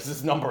Mac has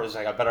his number. Is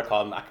like, I better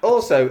call Mac.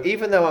 Also,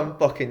 even though I'm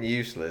fucking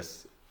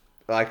useless,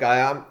 like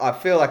I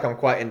feel like I'm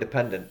quite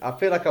independent. I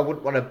feel like I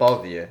wouldn't want to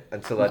bother you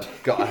until I'd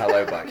got a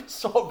hello back.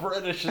 So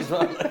British as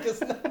well. Like,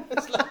 isn't it?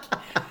 It's like...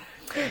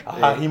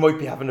 he might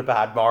be having a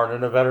bad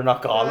morning. I better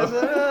not call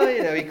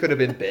him. He could have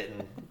been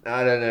bitten.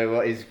 I don't know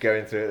what he's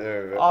going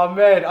through. Oh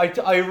man,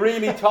 I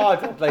really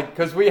thought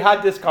because we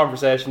had this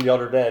conversation the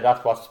other day.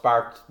 That's what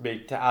sparked me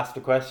to ask the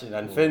question.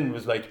 And Finn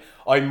was like,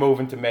 "I'm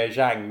moving to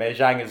Meijiang.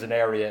 Meijiang is an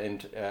area in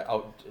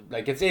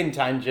it's in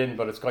Tianjin,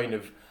 but it's kind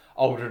of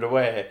out of the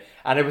way."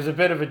 And it was a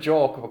bit of a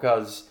joke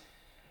because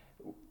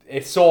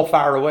it's so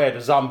far away. The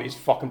zombies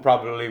fucking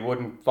probably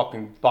wouldn't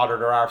fucking bother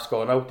their arse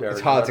going out there.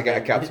 It's hard to get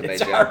a cab to Meijiang.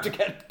 It's hard to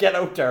get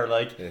out there,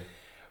 Yeah.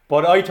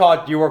 But I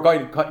thought you were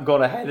going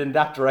to head in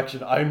that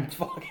direction. I'm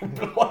fucking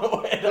blown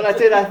away. Well, I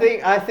did. I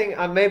think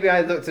maybe I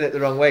looked at it the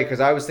wrong way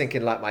because I was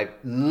thinking like my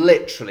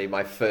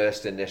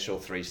first initial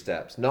 3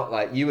 steps. Not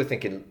like you were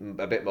thinking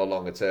a bit more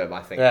longer term.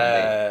 I think.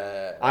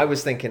 I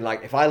was thinking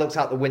like if I looked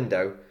out the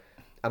window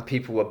and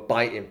people were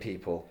biting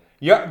people.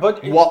 Yeah,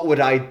 but what would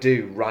I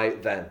do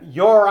right then?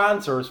 Your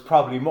answer is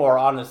probably more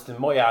honest than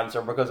my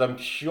answer because I'm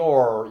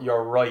sure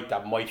you're right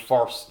that my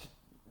first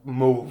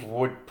move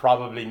would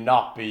probably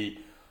not be.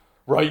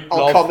 Right,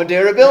 I'll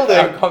commandeer a building.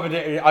 I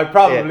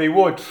probably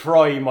would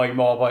try my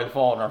mobile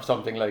phone or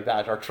something like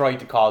that, or try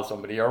to call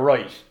somebody. You're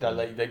right.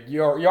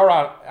 Your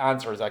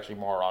answer is actually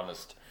more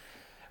honest.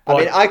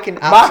 But I can.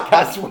 Mac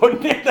has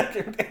one day.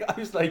 I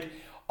was like,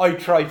 I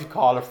tried to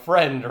call a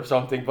friend or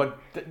something, but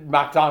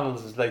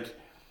McDonald's is like,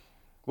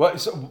 what?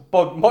 So,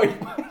 but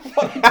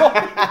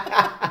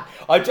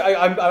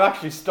I'm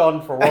actually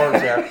stunned for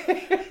words here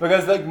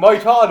because my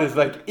thought is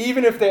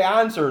even if they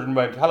answered and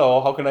went,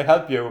 "Hello, how can I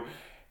help you?"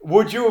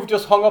 Would you have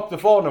just hung up the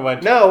phone and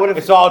went, "No,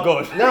 it's all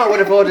good"? No, I would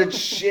have ordered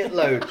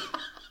shitloads.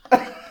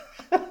 I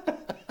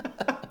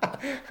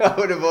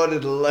would have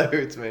ordered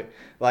loads, mate.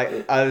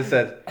 Like I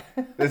said,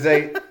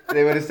 they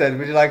would have said,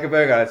 "Would you like a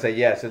burger?" I'd say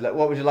yes.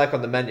 What would you like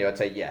on the menu? I'd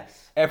say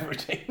yes.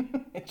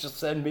 Everything. Just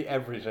send me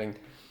everything.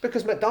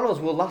 Because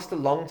McDonald's will last a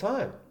long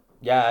time.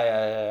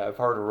 Yeah. I've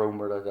heard a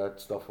rumor that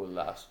stuff will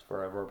last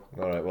forever.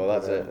 All right. Well,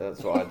 that's it.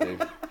 That's what I do.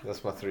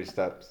 That's my 3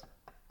 steps.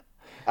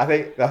 I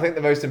think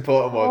the most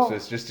important one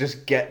was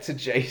just get to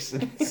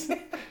Jason's.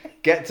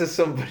 Get to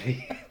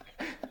somebody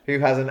who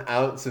has an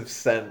ounce of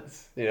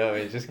sense. You know what I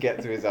mean? Just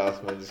get to his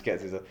house, man. Just get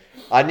to his house.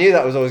 I knew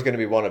that was always going to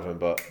be one of them,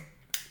 but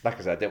like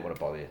I said, I didn't want to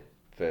bother you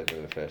for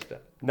the first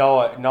step. No,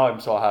 I'm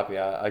so happy.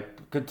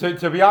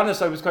 To be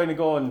honest, I was kind of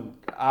going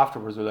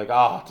afterwards with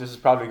like, this is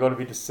probably going to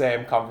be the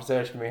same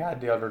conversation we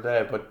had the other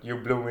day, but you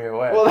blew me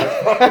away. Well,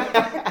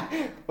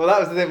 well, that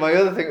was the thing. My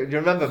other thing, do you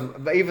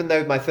remember, even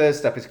though my third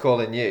step is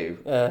calling you,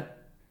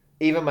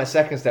 even my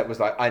second step was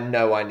like, I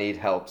know I need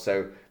help,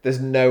 so there's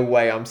no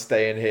way I'm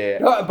staying here.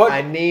 No, but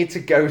I need to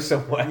go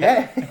somewhere.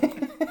 Yeah.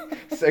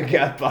 So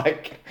get a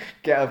bike,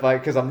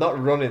 because I'm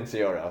not running to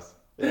your house.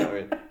 You know what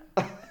I mean?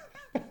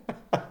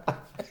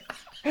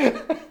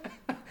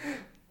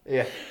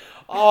 Yeah.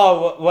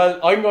 Oh, well,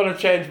 I'm going to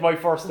change my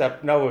first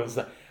step now is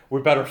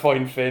we better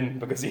find Finn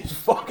because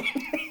he's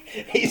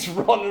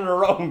running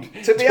around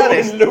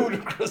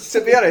ludicrous.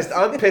 To be honest,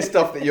 I'm pissed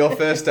off that your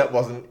first step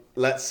wasn't,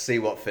 let's see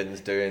what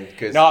Finn's doing.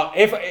 Cause... No,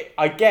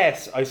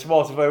 I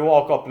suppose if I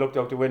walk up, looked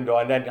out the window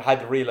and then had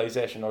the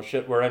realisation, oh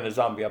shit, we're in a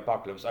zombie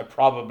apocalypse, I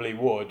probably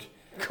would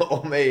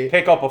call me,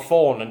 pick up a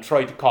phone and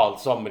try to call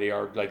somebody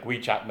or like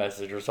WeChat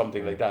message or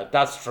something like that.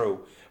 That's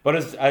true. But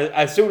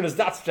as soon as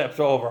that step's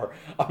over,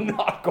 I'm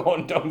not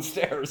going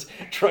downstairs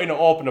trying to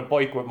open a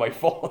bike with my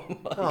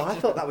phone. I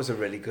thought that was a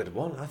really good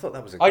one. I thought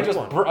that was a good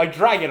one. I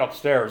drag it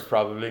upstairs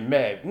probably,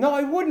 maybe. No,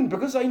 I wouldn't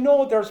because I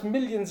know there's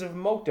millions of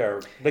them out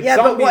there. Like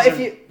but what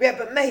if you... Yeah,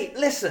 but mate,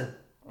 listen.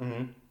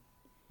 Mm-hmm.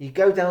 You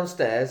go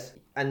downstairs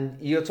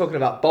and you're talking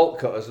about bolt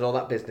cutters and all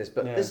that business,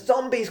 but there's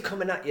zombies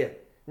coming at you.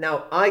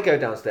 Now, I go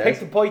downstairs... Pick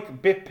the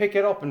bike, pick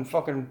it up and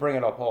fucking bring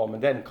it up home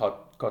and then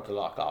cut the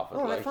lock off.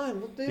 All right, fine.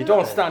 We'll do you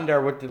don't stand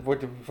there with the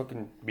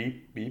fucking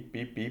beep, beep,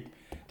 beep, beep.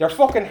 They're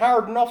fucking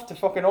hard enough to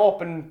fucking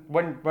open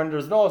when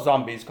there's no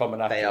zombies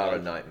coming at you. They are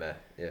a nightmare,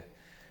 yeah.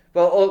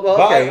 Well,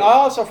 okay. I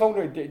also found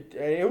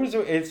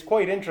it's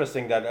quite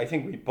interesting that I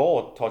think we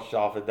both touched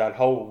off it, that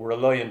how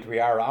reliant we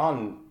are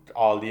on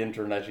all the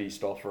internet-y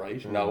stuff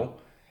right now.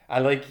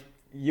 And like...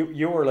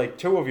 You were like,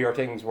 two of your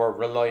things were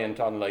reliant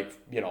on like,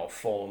 you know,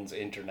 phones,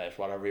 internet,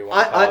 whatever you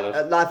want to call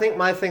it. I think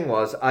my thing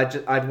was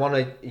I'd want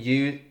to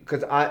use,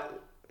 because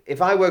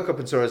if I woke up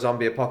and saw a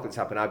zombie apocalypse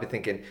happen, I'd be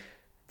thinking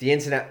the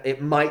internet,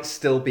 it might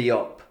still be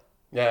up,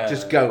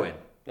 just going.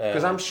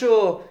 Because I'm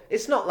sure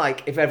it's not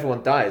like if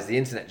everyone dies, the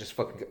internet just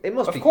fucking, it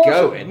must be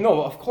going.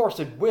 No, of course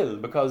it will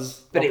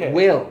because. But it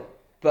will.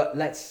 But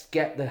let's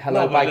get the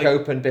hello bike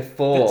open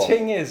before. The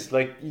thing is,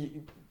 like.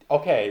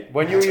 Okay,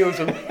 when you use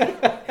them,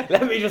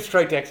 let me just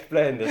try to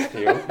explain this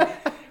to you.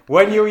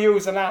 When you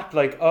use an app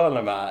like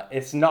Ultima,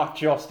 it's not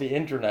just the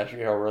internet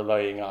you're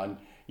relying on.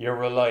 You're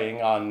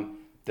relying on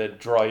the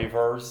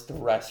drivers, the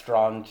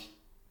restaurant,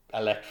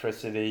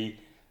 electricity,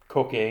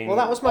 cooking. Well,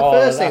 that was my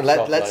first thing.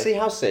 Let's see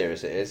how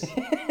serious it is.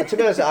 To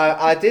be honest,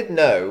 I did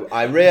know,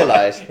 I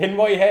realised... In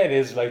my head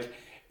is like,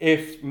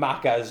 if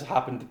Macca's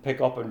happened to pick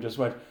up and just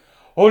went...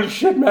 Holy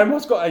shit, man,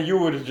 what's going on? And you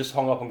would have just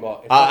hung up and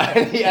gone,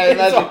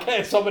 it's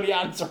okay, somebody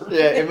answered.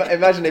 Yeah,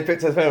 imagine they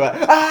picked up the phone and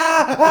went,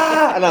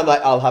 and I'm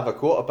like, I'll have a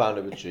quarter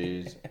pounder with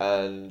cheese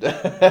and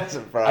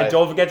some fries. And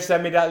don't forget to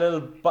send me that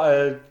little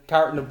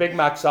carton of Big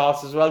Mac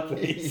sauce as well,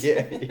 please.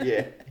 Yeah.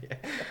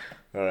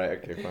 All right,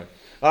 okay, fine.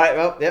 All right,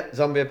 well, yep,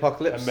 zombie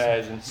apocalypse.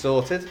 Amazing.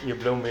 Sorted. You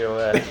blew me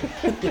away.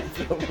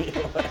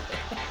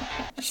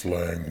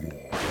 Slang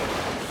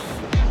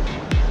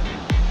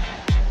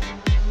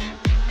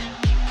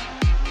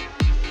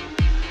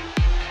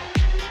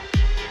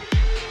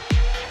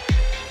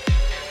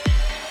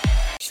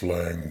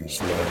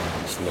Wars.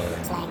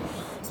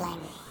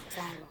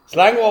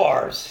 Slang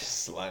Wars.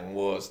 Slang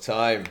Wars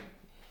time.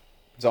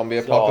 Zombie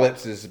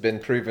apocalypse has been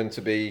proven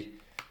to be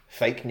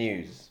fake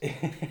news.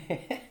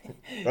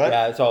 Right?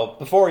 Yeah, so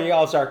before you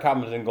all start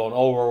commenting going,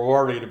 oh, we're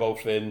worried about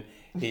Finn.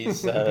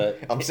 He's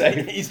I'm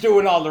safe. He's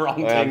doing all the wrong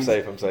things.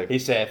 I'm safe.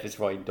 He's safe, it's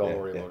fine. Don't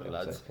worry about it,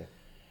 lads. Safe.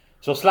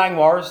 So Slang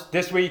Wars,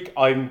 this week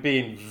I'm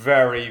being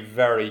very,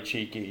 very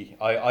cheeky.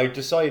 I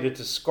decided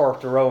to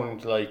skirt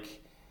around like...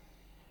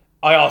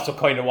 I also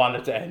kind of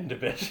wanted to end a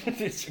bit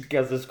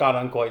because it's gone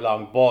on quite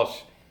long,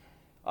 but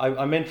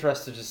I'm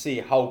interested to see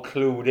how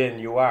clued in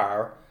you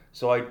are.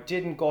 So I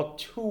didn't go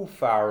too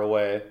far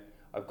away.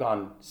 I've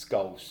gone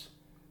Scouse.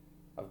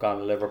 I've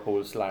gone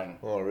Liverpool slang.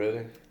 Oh,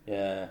 really?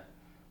 Yeah.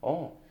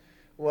 Oh.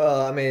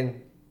 Well, I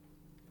mean,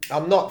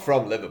 I'm not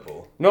from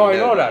Liverpool. No, I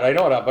know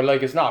that. But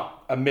like, it's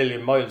not a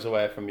million miles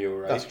away from you,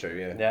 right? That's true,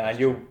 yeah. Yeah, and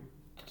you...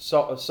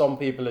 So, some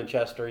people in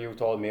Chester, you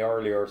told me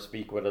earlier,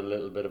 speak with a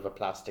little bit of a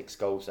plastic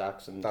Scouse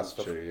accent. That's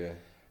true, yeah.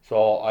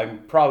 So I'm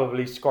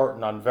probably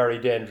skirting on very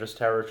dangerous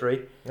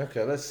territory.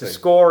 Okay, let's see. The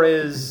score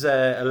is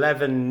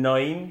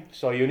 11-9,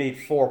 so you need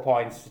 4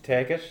 points to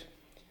take it.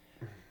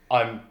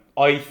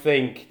 I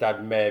think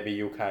that maybe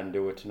you can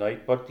do it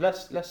tonight, but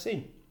let's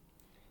see.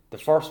 The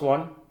first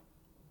one,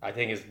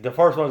 the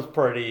first one's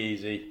pretty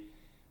easy.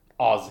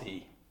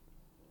 Aussie.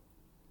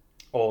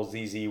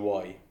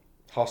 OZZY.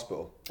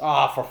 Hospital.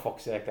 Ah, for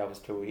fuck's sake, that was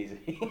too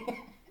easy.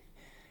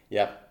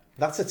 Yeah.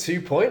 That's a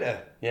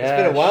 2-pointer. Yeah,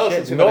 it's been a while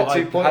since we've got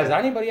a 2-pointer. Has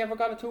anybody ever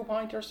got a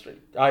 2-pointer?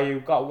 You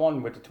got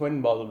one with the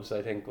twin bulbs,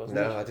 I think, wasn't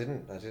it? No, I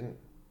didn't.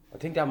 I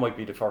think that might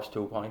be the first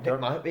 2-pointer.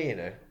 It might be,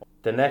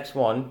 The next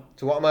one.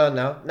 So what am I on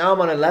now? Now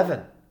I'm on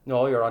 11.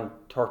 No, you're on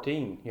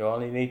 13. You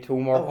only need 2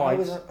 more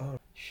points.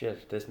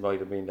 Shit, this might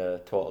have been a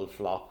total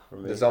flop for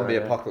me. The zombie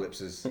apocalypse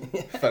has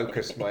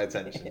focused my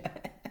attention. Yeah.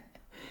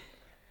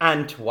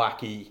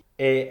 Antwacky.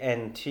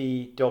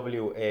 Antwacky.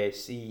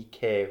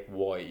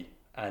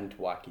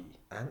 Antwacky.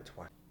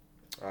 Antwacky.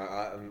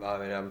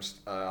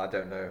 I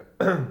don't know.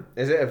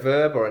 Is it a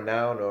verb or a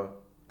noun, or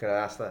can I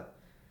ask that?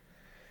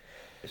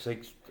 It's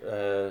like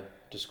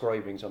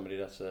describing somebody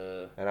that's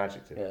an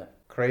adjective. Yeah.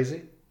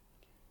 Crazy?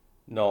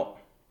 No.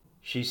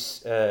 She's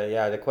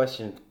the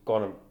question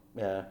gonna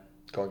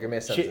Go on, give me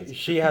a sentence.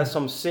 She has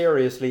some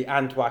seriously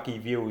antwacky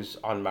views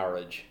on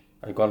marriage.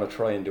 I'm gonna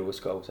try and do a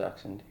Scots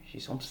accent.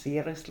 She's some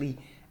seriously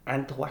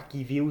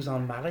antwacky views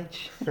on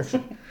marriage.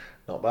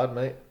 Not bad,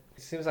 mate.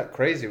 It seems like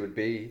crazy would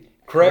be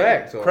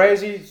correct.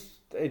 Crazy?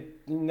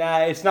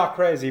 It's not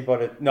crazy,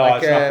 but it's not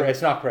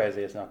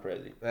crazy. It's not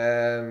crazy.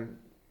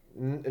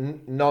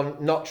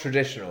 Not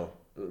traditional,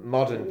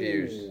 modern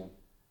views.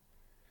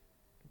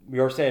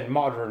 You're saying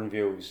modern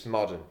views.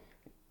 Modern.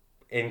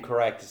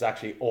 Incorrect. It's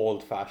actually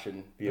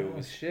old-fashioned views.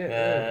 Oh, shit.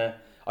 Yeah.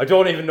 I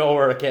don't even know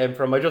where it came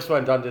from. I just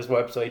went on this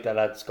website that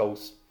had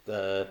Scots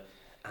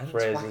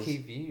phrases.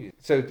 Wacky views.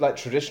 So, like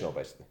traditional,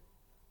 basically.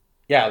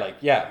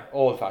 Yeah,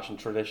 old-fashioned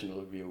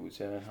traditional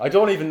views. Yeah. I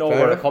don't even know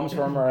where it comes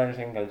from or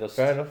anything.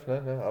 Fair enough.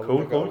 No.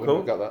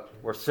 Cool. Got that.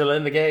 We're still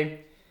in the game,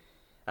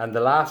 and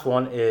the last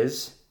one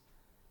is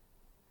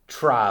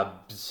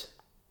trabs.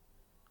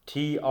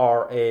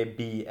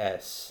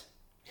 Trabs.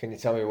 Can you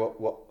tell me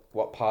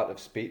what part of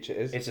speech it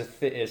is?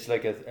 It's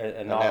like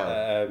a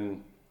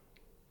noun.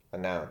 A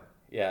noun.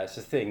 Yeah, it's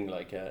a thing,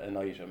 like an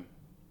item.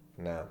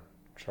 Noun.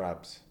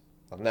 Trabs.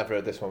 I've never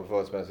heard this one before.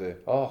 It's supposed to.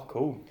 Oh,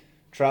 cool.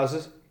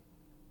 Trousers.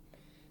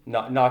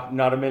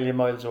 Not a million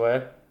miles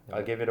away. Yeah.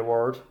 I'll give you the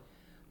word.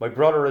 My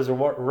brother is a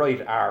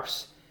right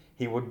arse.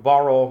 He wouldn't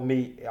borrow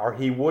me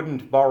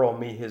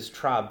his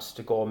trabs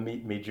to go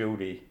meet me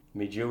Judy.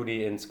 Me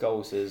Judy in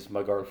Scots is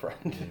my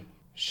girlfriend.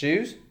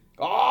 Shoes?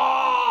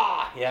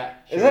 Oh, yeah.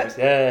 Shoes. Is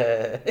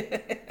it?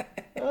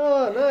 Yeah.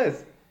 Oh,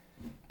 nice.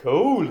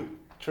 Cool.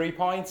 3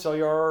 points, so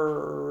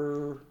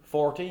you're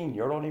 14.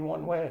 You're only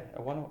one way.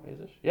 Is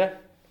it? Yeah.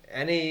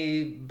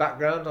 Any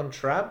background on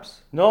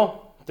trabs?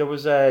 No. There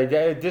was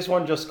this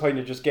one just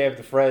gave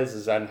the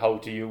phrases and how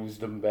to use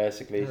them,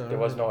 basically. There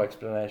was no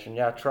explanation.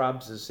 Yeah,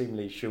 trabs is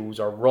seemingly shoes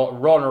or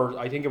runners.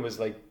 I think it was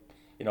like,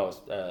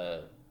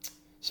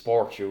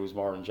 sport shoes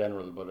more in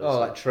general. But it's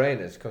like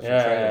trainers.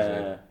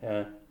 Trainers.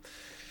 Yeah.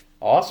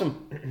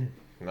 Awesome.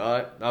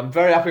 Right. I'm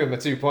very happy with my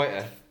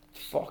 2-pointer.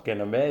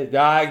 Fucking amazing.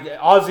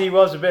 Ozzy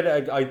was a bit.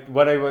 I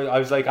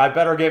was like, I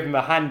better give him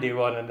a handy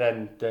one, and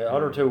then the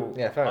other two.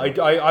 Yeah, fair enough.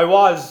 I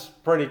was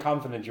pretty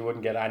confident you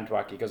wouldn't get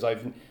Antwacky because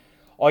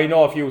I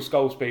know a few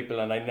Scots people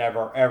and I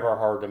never ever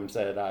heard them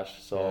say that,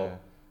 so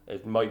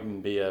it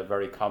mightn't be a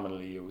very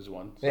commonly used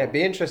one. So. Yeah, it'd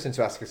be interesting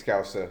to ask a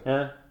Scouser.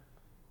 Yeah.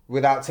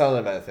 Without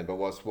telling them anything, but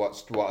what a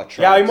trans.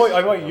 Yeah, I might.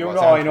 I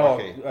know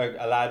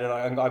a lad,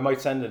 and I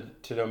might send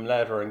it to them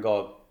later and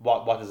go,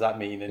 what does that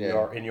mean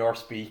in your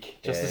speak,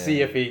 just to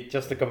see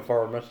just to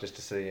confirm it, just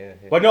to see. Yeah.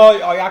 But no,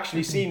 I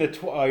actually seen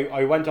it.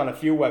 I went on a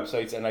few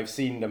websites and I've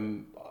seen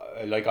them,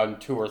 like on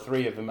 2 or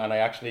 3 of them, and I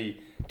actually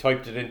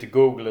typed it into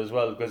Google as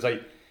well because I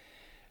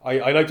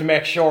like to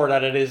make sure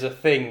that it is a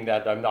thing,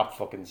 that I'm not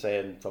fucking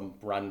saying some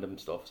random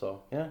stuff.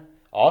 So yeah,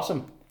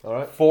 awesome. All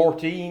right,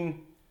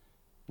 14-9.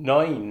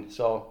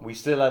 So we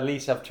still at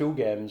least have 2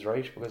 games,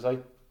 right? Because I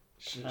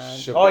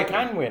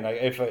can win.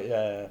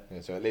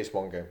 So at least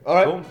 1 game. All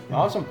right, cool.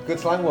 Awesome. Good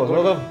Slang Wars.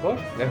 Well done. Good.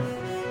 Yeah.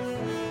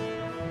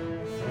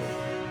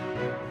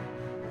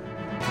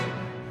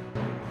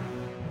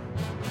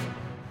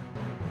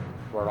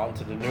 We're on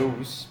to the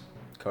news.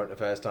 Current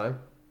affairs time.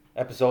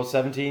 Episode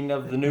 17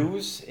 of the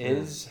news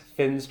is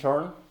Finn's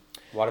turn.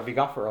 What have you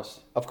got for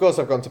us? Of course,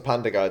 I've gone to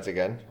Panda Guides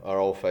again, our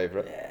old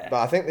favourite. Yeah.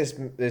 But I think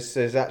this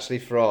is actually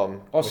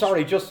from. Oh,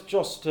 sorry, just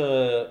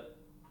to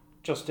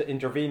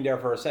intervene there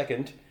for a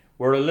second.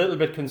 We're a little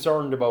bit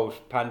concerned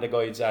about Panda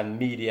Guides and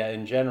media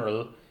in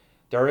general.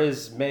 There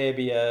is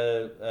maybe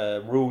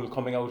a rule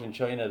coming out in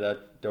China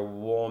that there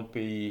won't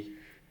be,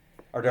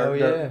 or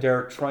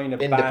they're trying to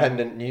ban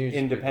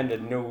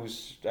independent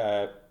news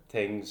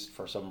things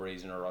for some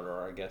reason or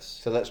other, I guess.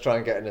 So let's try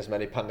and get in as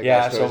many Panda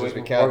Guide stories as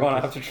we can.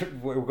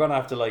 We're gonna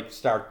have to like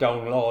start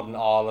downloading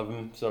all of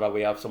them so that we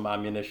have some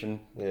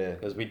ammunition. Yeah.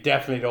 Because we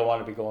definitely don't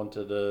want to be going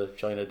to the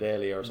China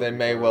Daily or something. They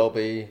may well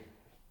be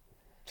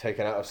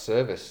taken out of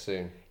service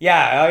soon.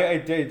 Yeah,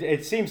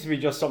 it seems to be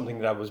just something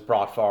that was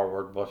brought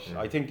forward, but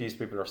I think these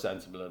people are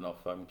sensible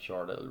enough. I'm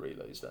sure they'll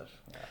realise that.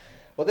 Yeah.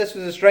 Well, this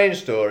was a strange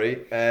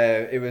story.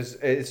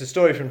 It's a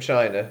story from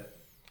China.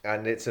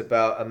 And it's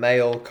about a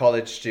male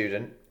college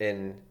student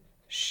in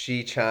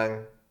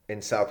Xichang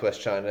in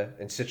southwest China,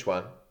 in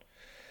Sichuan.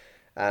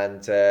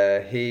 And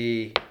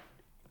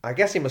I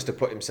guess he must have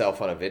put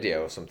himself on a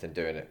video or something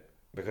doing it.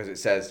 because it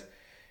says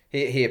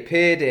he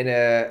appeared in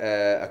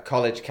a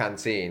college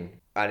canteen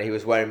and he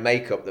was wearing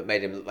makeup that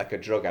made him look like a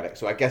drug addict.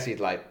 So I guess he'd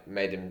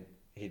made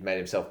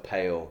himself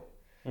pale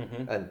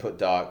and put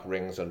dark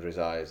rings under his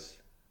eyes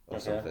or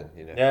something.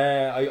 You know.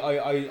 Yeah,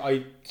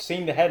 I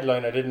seen the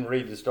headline. I didn't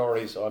read the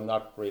story, so I'm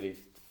not really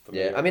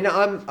familiar. Yeah, I mean,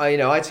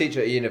 I teach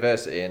at a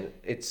university, and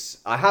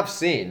I have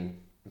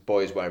seen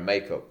boys wearing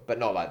makeup, but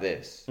not like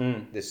this.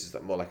 This is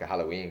more like a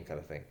Halloween kind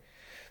of thing.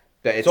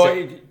 But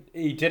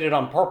he did it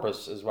on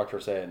purpose, is what you're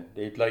saying.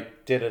 He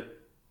did it.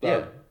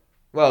 Yeah.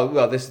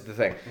 Well, this is the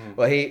thing.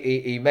 Well,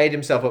 he made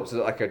himself up to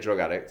look like a drug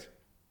addict,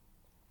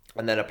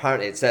 and then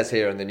apparently it says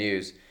here in the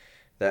news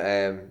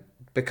that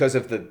because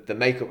of the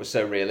makeup was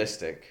so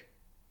realistic,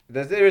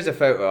 there is a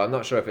photo. I'm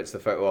not sure if it's the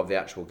photo of the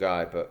actual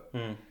guy, but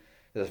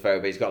there's a photo.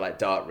 But he's got like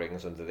dark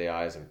rings under the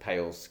eyes and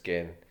pale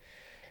skin,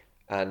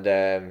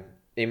 and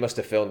he must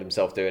have filmed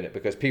himself doing it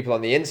because people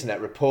on the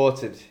internet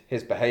reported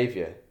his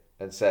behaviour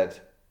and said,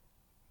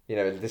 you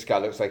know, this guy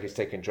looks like he's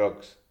taking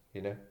drugs.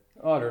 You know.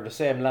 Oh, they're the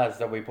same lads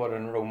that we put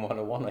in room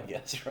 101, I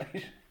guess,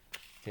 right?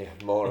 Yeah,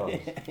 morons.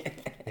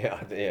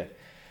 yeah.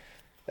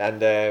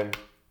 And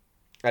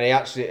he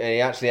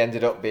actually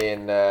ended up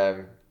being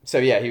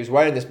he was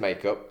wearing this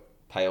makeup,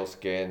 pale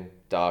skin,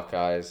 dark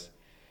eyes,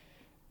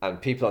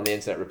 and people on the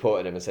internet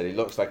reported him and said he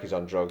looks like he's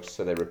on drugs,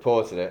 so they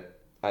reported it,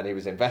 and he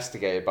was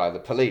investigated by the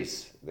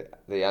police.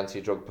 The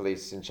anti-drug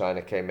police in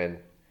China came in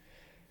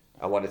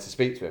and wanted to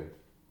speak to him.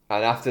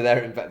 And after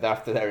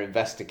their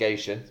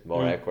investigation,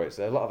 more air quotes,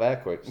 there are a lot of air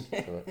quotes.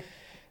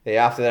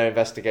 After their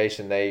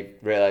investigation, they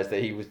realised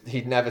that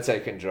he'd never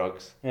taken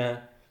drugs. Yeah.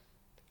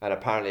 And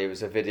apparently it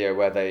was a video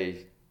where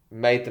they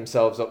made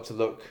themselves up to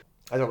look,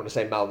 I don't want to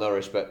say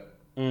malnourished, but,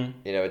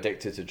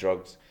 addicted to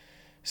drugs.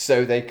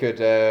 So they could...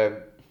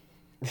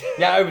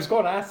 Yeah, I was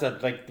going to ask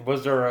that. Like,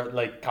 was there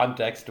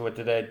context to it?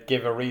 Did they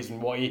give a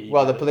reason why?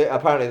 Well,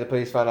 apparently the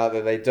police found out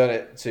that they'd done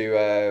it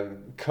to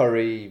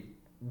curry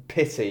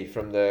pity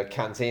from the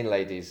canteen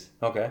ladies.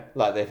 Okay.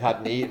 Like they've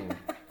hadn't eaten,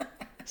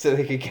 so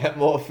they could get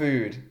more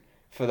food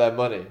for their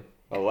money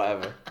or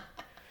whatever.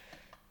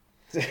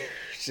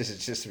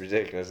 It's just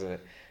ridiculous, isn't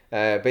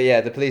it? But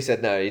yeah, the police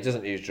said no, he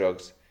doesn't use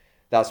drugs.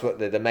 That's what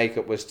the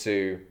makeup was,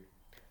 to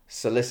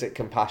solicit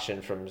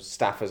compassion from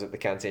staffers at the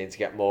canteen to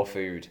get more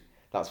food.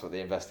 That's what the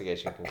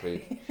investigation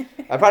concluded.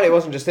 Apparently it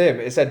wasn't just him,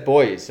 it said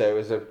boys, so it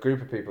was a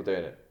group of people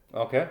doing it.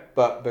 Okay.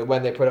 But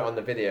when they put it on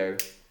the video,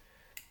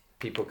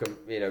 people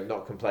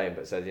not complain,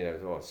 but said,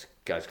 this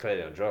guy's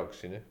clearly on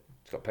drugs, he's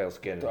got pale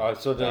skin.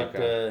 So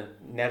the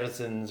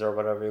netizens or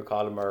whatever you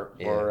call them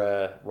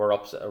were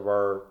upset,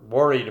 were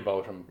worried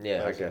about him.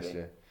 Yeah, basically. I guess,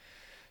 yeah.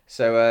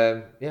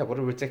 So, what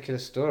a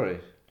ridiculous story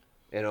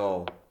in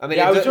all. I mean,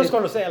 I was just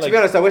going to say, to be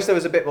honest, I wish there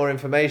was a bit more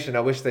information. I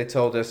wish they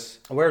told us.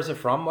 Where is it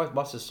from?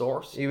 What's the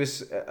source? He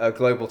was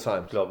Global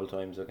Times. Global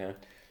Times, okay.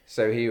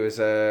 So he was,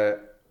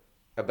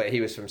 but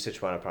he was from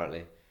Sichuan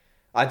apparently.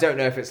 I don't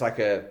know if it's like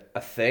a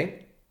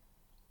thing.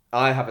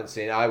 I haven't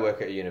seen. I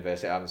work at a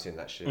university. I haven't seen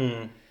that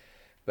shit.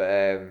 But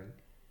I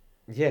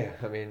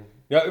mean,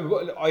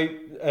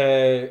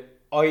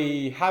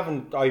 I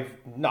haven't. I've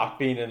not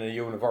been in a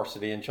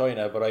university in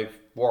China, but I've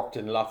worked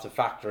in lots of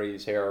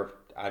factories here,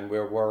 and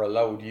we're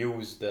allowed to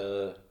use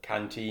the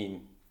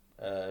canteen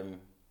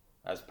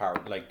as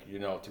part,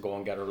 to go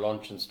and get our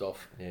lunch and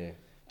stuff. Yeah.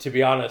 To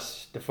be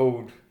honest, the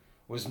food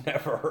was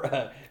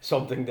never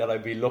something that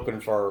I'd be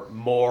looking for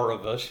more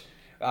of it.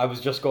 I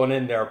was just going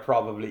in there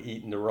probably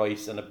eating the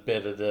rice and a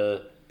bit of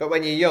the... But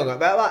when you're young,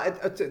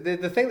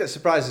 the thing that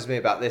surprises me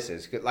about this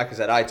is, like I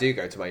said, I do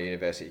go to my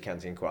university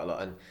canteen quite a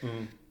lot, and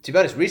to be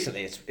honest,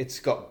 recently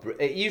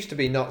it used to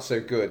be not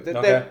so good.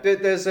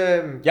 There's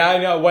yeah, I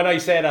know. When I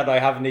say that, I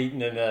haven't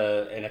eaten in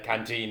a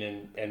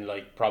canteen in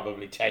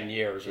probably 10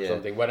 years or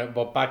something.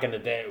 But back in the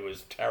day, it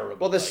was terrible.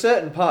 Well, there's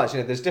certain parts.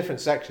 There's different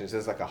sections.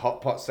 There's like a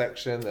hot pot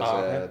section.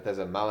 There's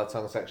a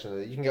malatong section.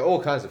 You can get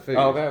all kinds of food.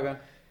 Oh, okay.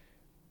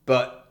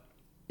 But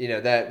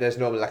there's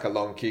normally like a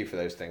long queue for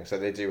those things, so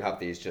they do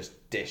have these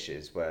just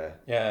dishes where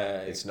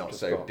it's not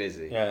so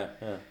busy. Yeah.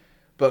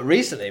 But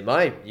recently,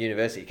 my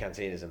university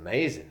canteen is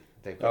amazing.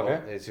 They've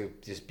got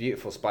this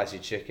beautiful spicy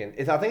chicken.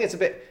 I think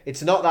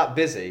it's not that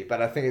busy,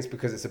 but I think it's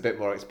because it's a bit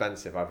more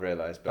expensive, I've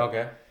realised.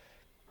 Okay.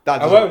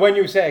 When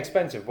you say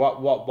expensive,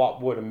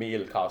 what would a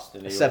meal cost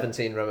in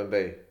 17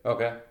 renminbi.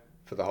 Okay.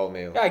 For the whole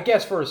meal. Yeah, I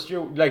guess for a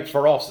student,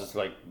 for us, it's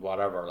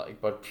whatever,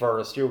 but for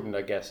a student,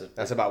 I guess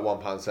that's about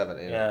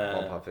 £1.70,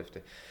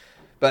 £1.50.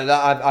 But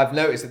I've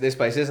noticed that this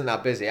place isn't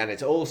that busy, and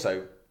it's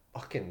also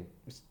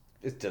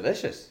it's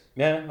delicious.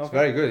 Yeah, okay. It's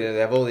very good. They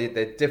have all the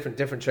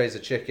different trays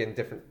of chicken,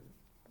 different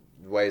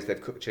ways they've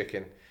cooked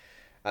chicken,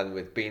 and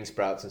with bean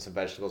sprouts and some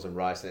vegetables and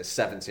rice, and it's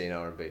 17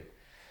 RMB.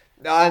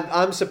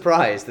 I'm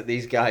surprised that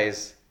these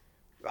guys.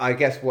 I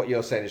guess what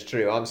you're saying is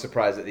true. I'm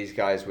surprised that these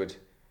guys would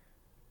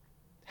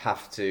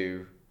have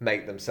to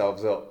make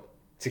themselves up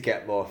to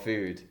get more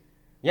food.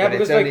 Yeah, but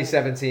it's only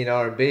 17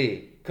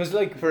 RMB. Because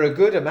like for a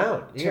good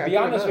amount. To be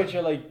honest with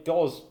you, like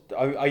those,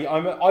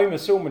 I'm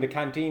assuming the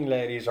canteen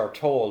ladies are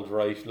told,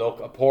 right? Look,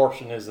 a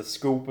portion is a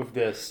scoop of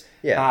this,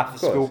 half a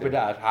scoop of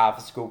that, half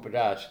a scoop of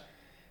that.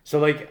 So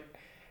like,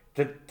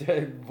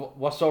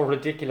 what's so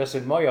ridiculous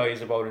in my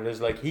eyes about it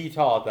is like he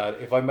thought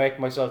that if I make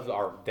myself,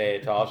 or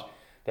they thought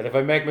that if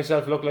I make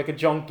myself look like a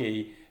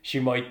junkie, she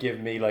might give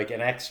me like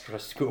an extra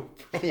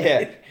scoop. Right?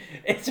 Yeah,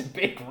 it's a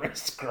big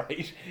risk,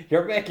 right?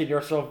 You're making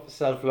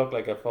yourself look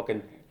like a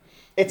fucking.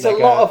 It's like a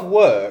lot of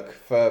work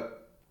for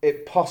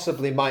it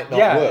possibly might not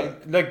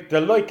work. Like the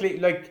likely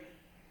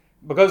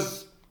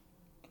because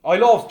I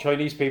love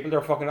Chinese people,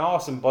 they're fucking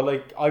awesome, but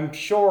like I'm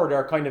sure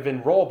they're kind of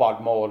in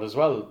robot mode as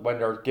well when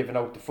they're giving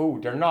out the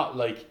food. They're not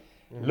like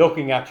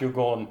looking at you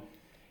going,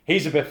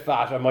 he's a bit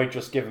fat, I might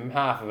just give him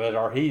half of it,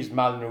 or he's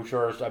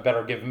malnourished, I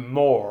better give him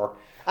more.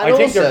 And I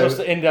think they're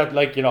just in that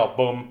like,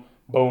 boom,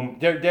 boom.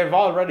 They've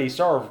already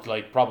served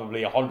like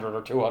probably 100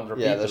 or 200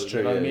 people. Yeah, that's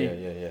true. You know what I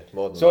mean? Yeah.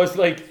 More than so that. It's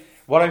like,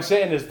 what I'm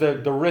saying is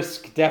the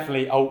risk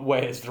definitely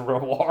outweighs the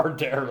reward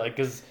there, like,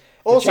 because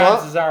the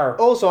chances are.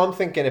 Also, I'm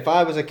thinking if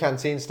I was a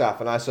canteen staff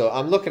and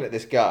I'm looking at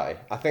this guy,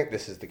 I think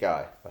this is the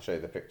guy. I'll show you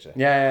the picture.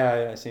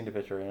 Yeah, I've seen the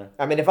picture, yeah.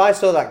 I mean, if I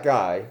saw that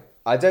guy,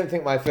 I don't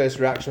think my first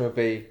reaction would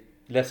be,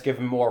 let's give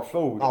him more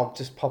food. I'll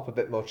just pop a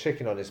bit more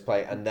chicken on his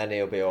plate and then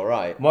he'll be all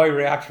right. My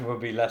reaction would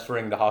be, let's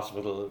ring the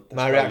hospital.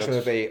 My reaction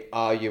would be,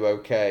 are you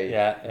okay?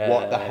 Yeah.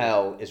 What the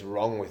hell is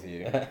wrong with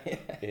you?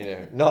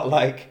 Not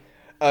like,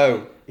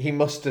 oh, he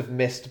must have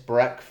missed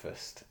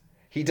breakfast.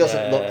 He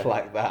doesn't look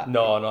like that.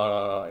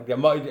 No.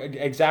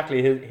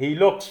 Exactly. He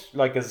looks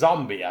like a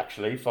zombie,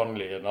 actually,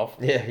 funnily enough.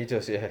 Yeah, he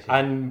does, yeah.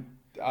 And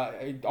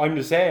I'm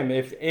the same.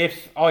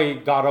 If I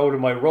got out of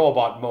my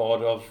robot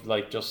mode of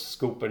like just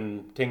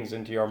scooping things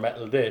into your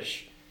metal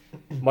dish,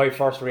 my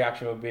first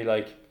reaction would be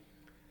like,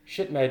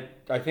 shit, mate,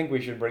 I think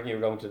we should bring you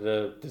down to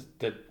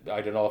the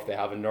I don't know if they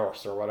have a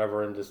nurse or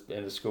whatever in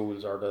the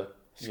schools or the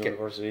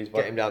universities.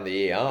 Get him down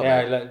the ER.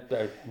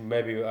 Yeah,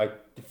 maybe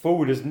the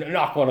food is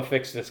not going to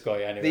fix this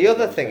guy anyway. The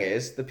other thing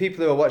is, the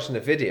people who are watching the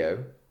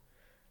video,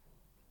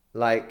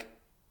 like,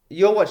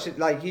 you're watching,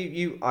 like,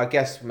 you I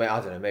guess, I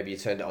don't know, maybe you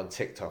turned it on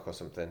TikTok or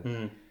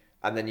something,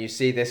 and then you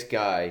see this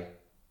guy,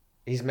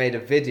 he's made a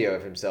video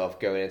of himself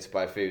going in to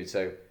buy food,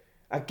 so,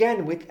 we're talking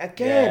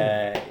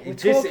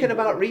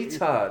about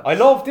retards. I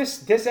love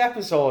this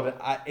episode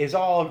is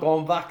all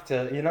going back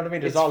to, you know what I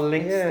mean? There's all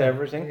links to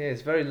everything. Yeah,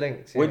 it's very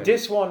linked. With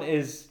this one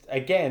is,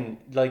 again,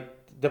 like,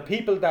 the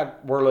people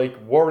that were, like,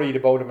 worried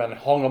about him and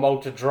hung him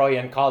out to dry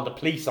and called the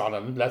police on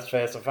him, let's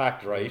face the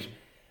fact, right?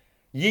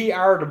 Ye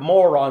are the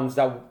morons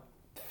that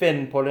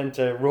Finn put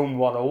into Room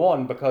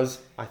 101, because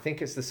I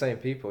think it's the same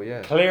people,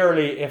 yeah.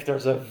 Clearly, if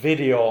there's a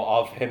video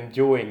of him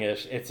doing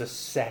it, it's a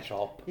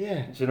setup.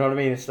 Yeah. Do you know what I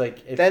mean? It's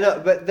like... They're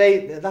not, but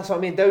that's what I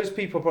mean. Those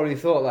people probably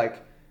thought, like...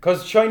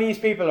 Because Chinese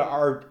people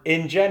are,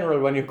 in general,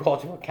 when you go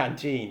to a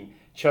canteen,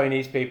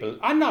 Chinese people,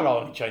 and not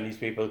only Chinese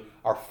people,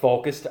 are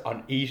focused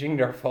on eating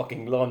their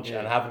fucking lunch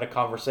and having a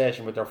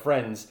conversation with their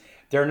friends.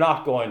 They're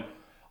not going,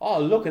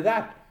 oh, look at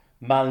that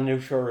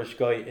malnourished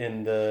guy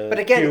in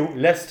the queue.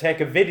 Let's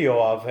take a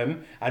video of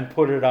him and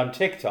put it on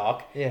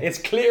TikTok. Yeah. It's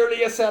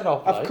clearly a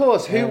setup. Of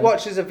course, who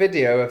watches a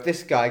video of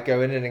this guy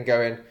going in and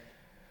going,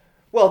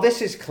 well,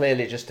 this is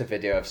clearly just a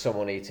video of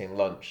someone eating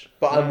lunch,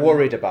 but I'm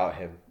worried about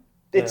him.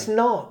 It's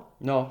not.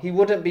 No. He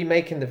wouldn't be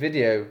making the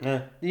video.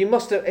 Yeah. You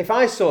must have, if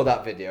I saw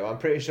that video, I'm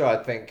pretty sure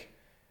I'd think,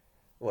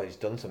 well, he's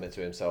done something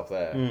to himself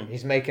there.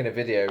 He's making a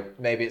video,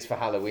 maybe it's for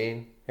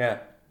Halloween. Yeah.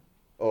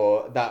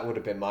 Or that would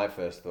have been my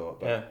first thought.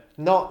 But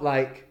not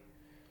like,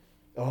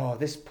 oh,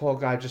 this poor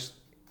guy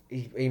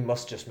he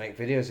must just make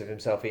videos of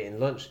himself eating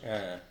lunch.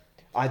 Yeah.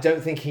 I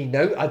don't think he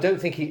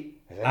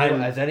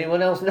has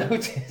anyone else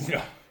noticed?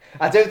 No.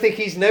 I don't think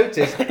he's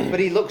noticed, but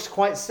he looks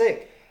quite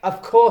sick.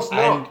 Of course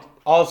not. And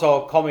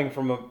also coming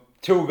from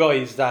two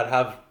guys that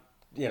have,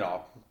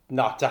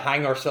 not to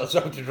hang ourselves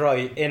out to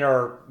dry,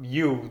 inner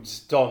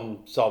youths done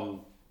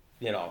some,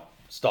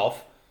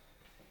 stuff.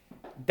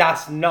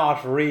 That's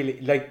not really,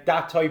 like,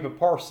 that type of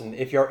person,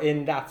 if you're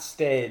in that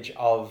stage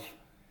of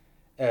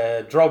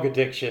drug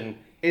addiction...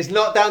 Is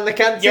not down the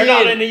canteen. You're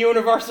not in the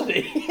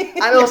university.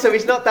 And also,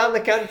 he's not down the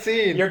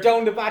canteen. You're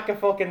down the back of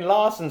fucking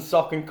Lawson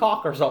sucking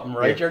cock or something,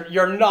 right? Yeah.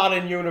 You're not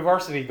in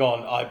university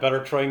going, I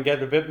better try and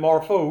get a bit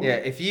more food. Yeah,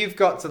 if you've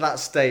got to that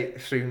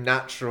state through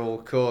natural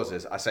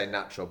causes, I say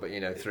natural, but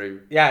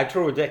through... Yeah,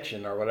 through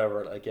addiction or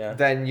whatever,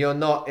 then you're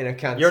not in a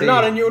canteen. You're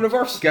not in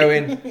university.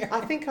 Going,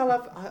 I think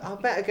I'll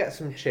better get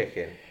some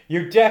chicken.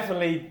 You're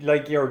definitely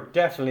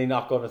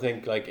not going to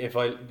think, like, if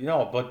I,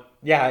 but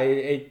yeah,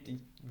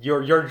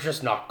 You're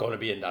just not going to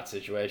be in that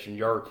situation.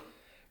 You're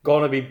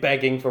going to be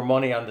begging for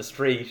money on the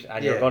street,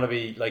 and you're going to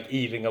be like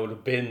eating out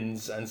of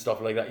bins and stuff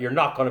like that. You're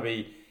not going to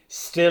be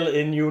still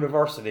in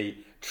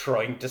university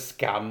trying to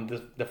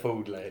scam the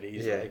food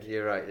ladies. Yeah,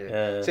 you're right.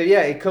 Yeah. So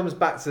it comes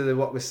back to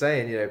what we're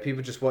saying.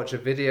 People just watch a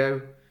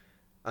video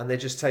and they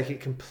just take it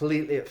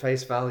completely at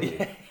face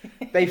value.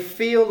 They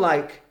feel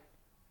like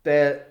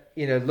they're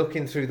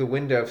looking through the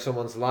window of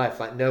someone's life,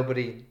 like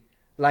nobody,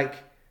 like.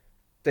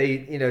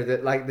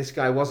 that like this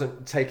guy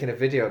wasn't taking a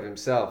video of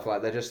himself.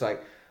 Like they're just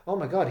like, oh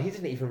my God, he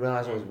didn't even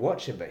realize I was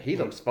watching, but he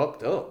looks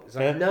fucked up. It's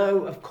like,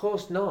 no, of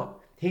course not.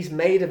 He's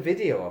made a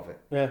video of it.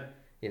 Yeah.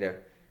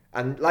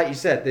 And like you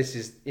said, this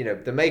is,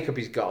 the makeup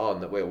he's got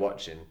on that we're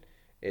watching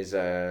is,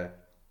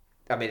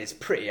 it's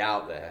pretty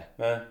out there.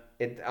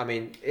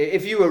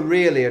 If you were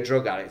really a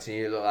drug addict and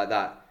you look like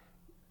that,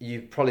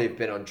 you've probably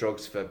been on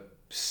drugs for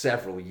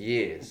several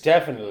years.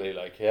 Definitely,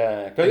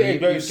 yeah.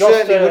 You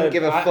certainly wouldn't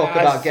give a fuck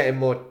about getting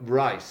more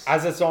rice.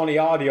 As it's only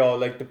audio,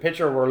 like the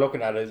picture we're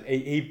looking at is,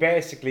 he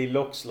basically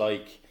looks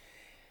like.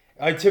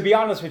 To be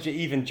honest with you,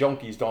 even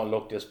junkies don't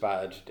look this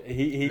bad.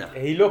 He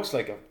looks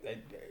like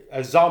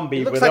a zombie.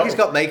 He looks like he's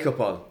got makeup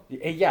on.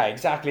 Yeah,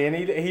 exactly, and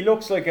he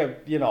looks like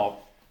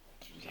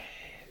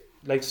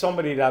like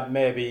somebody that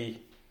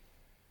maybe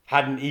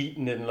hadn't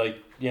eaten in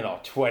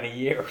 20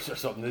 years or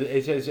something.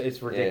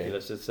 It's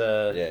ridiculous. Yeah. It's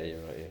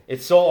you're right. Yeah.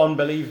 It's so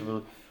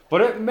unbelievable.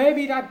 But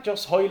maybe that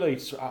just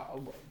highlights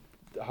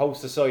how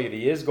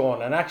society is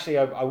going. And actually,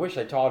 I wish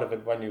I thought of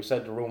it when you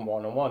said the Room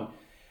 101.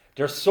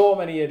 There's so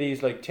many of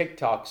these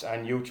TikToks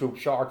and YouTube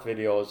short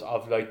videos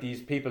of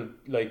these people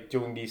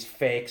doing these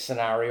fake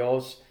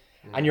scenarios.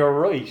 And you're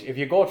right. If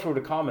you go through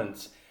the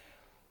comments,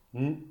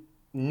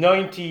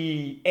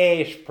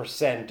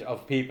 98%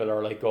 of people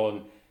are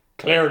going,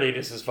 clearly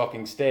this is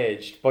fucking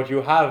staged. But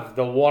you have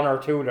the one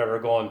or two that are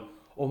going,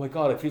 oh my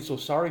God, I feel so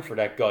sorry for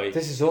that guy.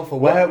 This is awful.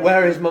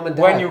 Where is mum and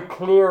dad? When you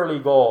clearly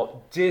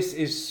go, this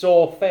is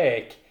so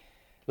fake.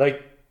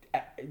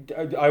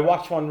 I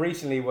watched one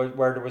recently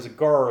where there was a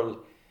girl,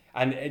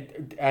 and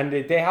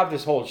they have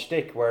this whole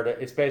shtick where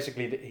it's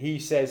basically he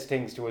says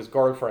things to his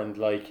girlfriend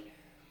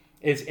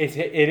it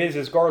is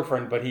his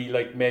girlfriend, but he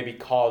maybe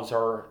calls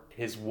her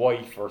his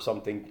wife or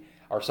something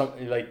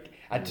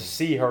and to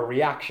see her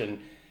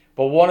reaction.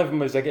 But one of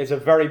them is it's a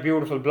very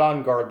beautiful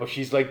blonde girl, but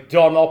she's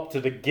done up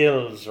to the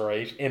gills,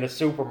 right, in a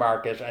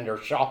supermarket, and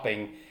they're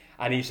shopping,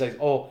 and he says,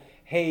 oh,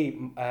 hey,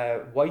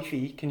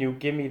 wifey, can you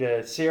give me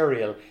the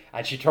cereal?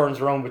 And she turns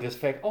around with this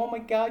fake, oh my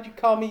God, you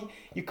call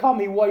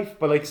me wife.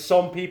 But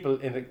some people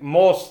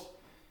most,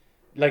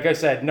 like I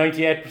said,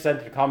 98%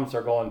 of the comments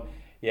are going,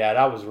 yeah,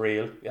 that was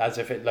real, as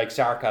if it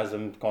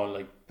sarcasm,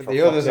 going But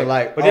the others are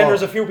but then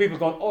there's a few people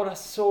going, oh,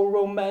 that's so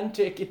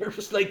romantic. You're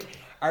just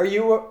are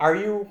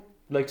you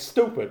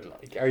stupid?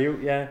 Are you?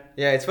 Yeah.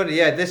 Yeah, it's funny.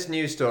 Yeah, this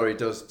news story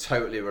does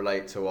totally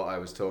relate to what I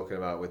was talking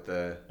about with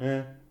the.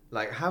 Yeah.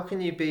 How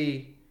can you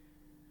be?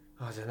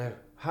 I don't know.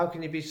 How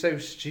can you be so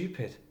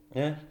stupid?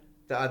 Yeah.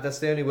 That's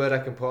the only word I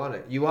can put on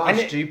it. You are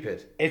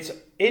stupid. It's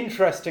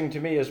interesting to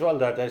me as well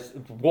that there's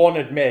one,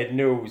 it made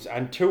news,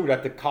 and two,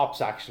 that the cops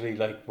actually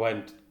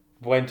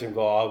went and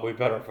go, oh, we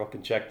better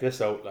fucking check this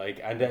out.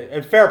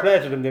 And fair play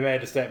to them, they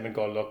made a statement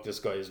going, look, this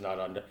guy is not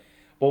on the.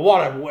 But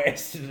what a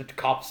waste of the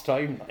cops'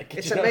 time!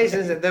 It's amazing,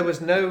 isn't it? There was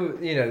no,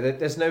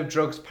 there's no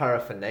drugs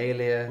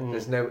paraphernalia.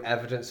 There's no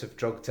evidence of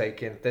drug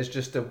taking. There's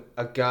just a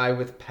guy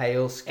with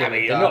pale skin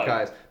and dark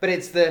eyes. But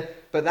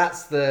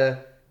that's the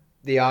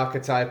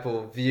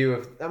archetypal view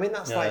of. I mean,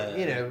 that's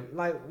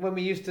when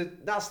we used to.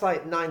 That's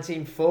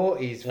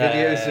 1940s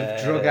videos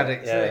of drug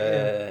addicts.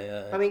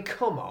 I mean,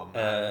 come on,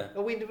 man.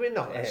 We're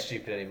not that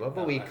stupid anymore,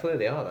 but we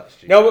clearly are that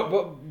stupid. No,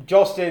 but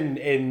just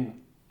in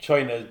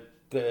China,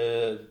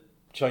 the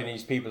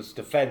Chinese people's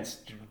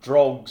defence,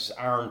 drugs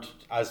aren't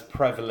as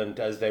prevalent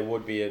as they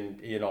would be in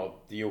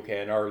the UK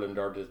and Ireland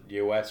or the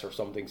US or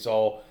something,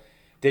 so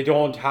they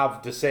don't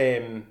have the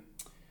same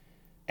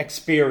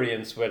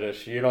experience with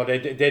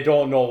it. They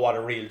don't know what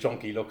a real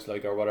junkie looks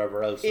like or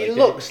whatever else. He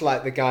looks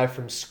like the guy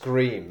from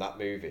Scream, that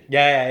movie.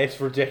 Yeah, it's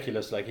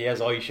ridiculous. He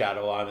has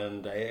eyeshadow on,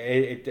 and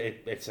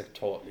it's a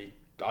totally.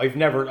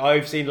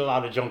 I've seen a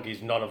lot of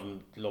junkies. None of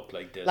them look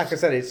like this. Like I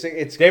said,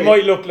 it's. They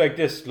might look like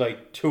this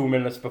 2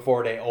 minutes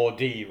before they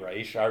OD,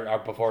 right, or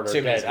before they're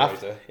 2 minutes dead,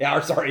 after. Right? Yeah,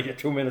 or sorry,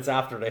 2 minutes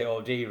after they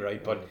OD,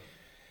 right? But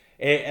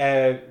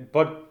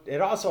it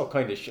also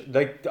kind of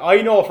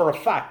I know for a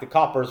fact the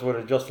coppers would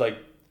have just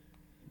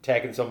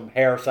taken some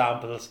hair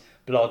samples,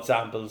 blood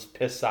samples,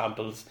 piss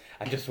samples,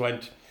 and just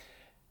went.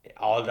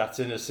 All that's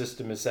in his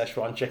system is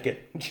Szechuan chicken.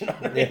 Do you know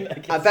what I mean?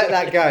 I bet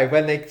that guy,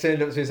 when they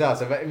turned up to his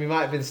house, I bet he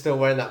might have been still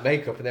wearing that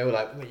makeup, and they were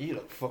like, "You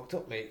look fucked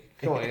up, mate.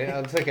 Come on,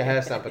 I'll take a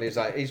hair sample." He's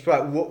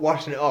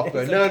washing it off,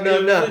 going, "No,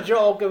 It was a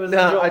joke. It was a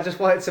joke. I just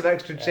wanted some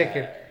extra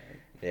chicken."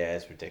 Yeah,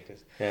 it's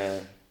ridiculous.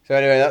 Yeah. So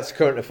anyway, that's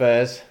current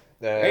affairs.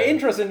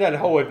 Interesting then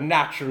how it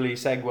naturally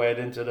segued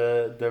into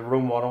the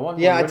Room 101.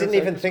 Yeah, I didn't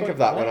even think of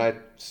that when I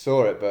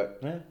saw it,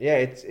 but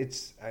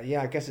it's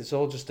I guess it's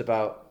all just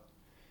about.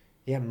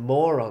 Yeah,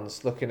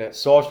 morons looking at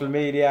social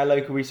media,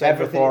 like we said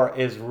before,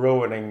 is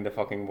ruining the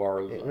fucking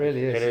world. It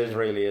really is. It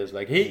really is.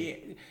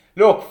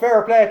 Look,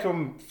 fair play to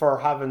him for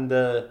having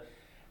the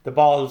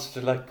balls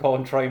to go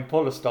and try and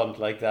pull a stunt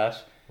like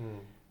that.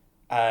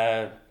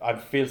 I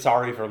feel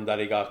sorry for him that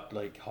he got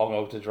hung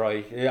out to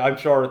dry. I'm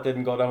sure it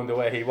didn't go down the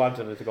way he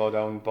wanted it to go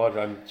down, but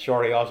I'm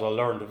sure he also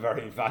learned a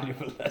very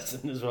valuable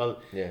lesson as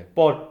well. Yeah.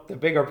 But the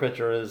bigger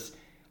picture is,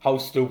 how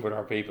stupid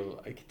are people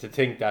like to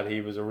think that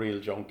he was a real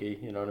junkie?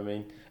 You know what I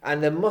mean?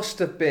 And there must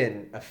have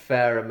been a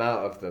fair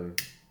amount of them,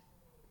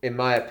 in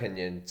my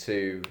opinion,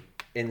 to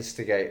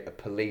instigate a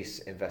police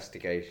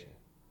investigation.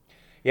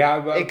 Yeah,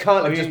 well, it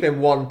can't have just been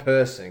one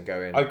person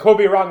going. I could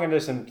be wrong in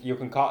this, and you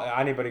can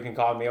anybody can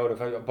call me out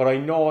of it. But I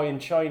know in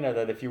China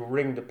that if you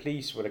ring the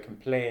police with a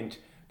complaint,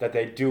 that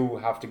they do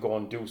have to go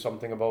and do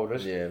something about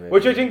it. Yeah, maybe.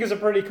 Which I think is a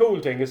pretty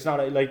cool thing. It's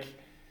not like,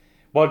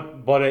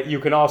 but you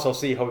can also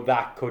see how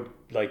that could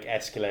like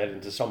escalate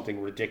into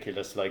something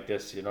ridiculous like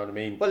this. You know what I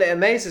mean? Well, it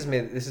amazes me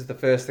that this is the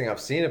first thing I've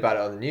seen about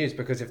it on the news,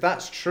 because if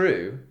that's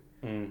true.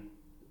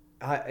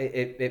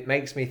 It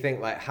makes me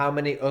think, like, how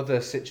many other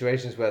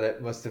situations where there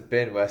must have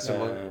been where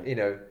someone, you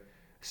know,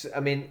 I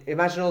mean,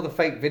 imagine all the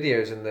fake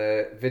videos and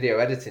the video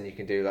editing you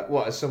can do. Like,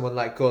 what, as someone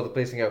like call the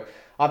police and go,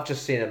 I've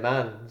just seen a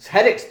man's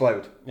head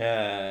explode.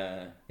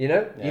 Yeah. You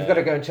know, you've got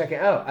to go and check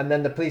it out, and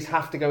then the police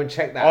have to go and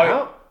check that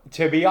out.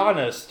 To be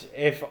honest,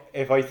 if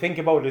I think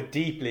about it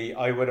deeply,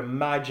 I would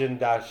imagine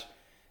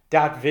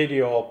that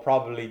video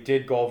probably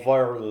did go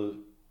viral,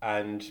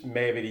 and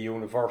maybe the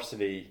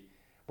university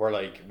were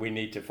like, we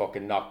need to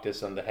fucking knock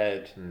this on the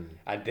head,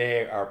 and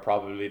they are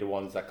probably the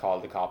ones that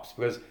call the cops,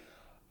 because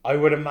I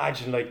would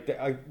imagine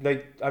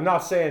I'm not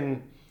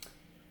saying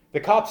the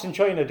cops in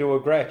China do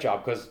a great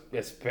job, because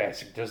it's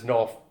basic.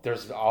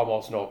 There's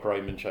almost no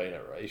crime in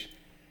China, right?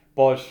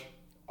 But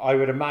I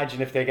would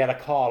imagine if they get a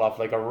call off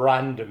like a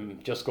random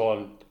just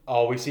going,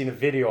 oh, we've seen a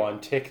video on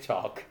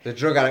TikTok. The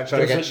drug addict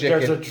trying to get chicken.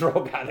 There's a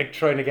drug addict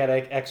trying to get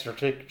extra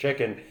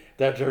chicken.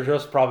 That they're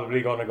just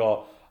probably going to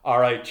go, all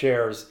right,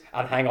 cheers,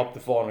 and hang up the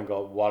phone and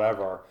go,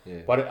 whatever. Yeah.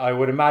 But I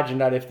would imagine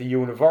that if the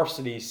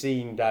university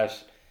seen that,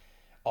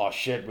 oh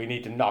shit, we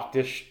need to knock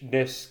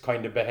this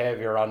kind of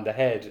behaviour on the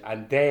head,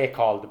 and they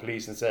called the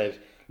police and said,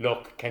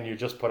 look, can you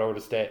just put out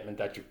a statement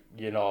that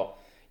you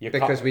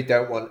because we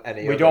don't want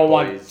any. We don't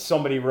want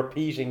somebody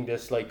repeating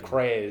this like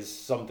craze,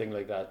 something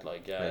like that.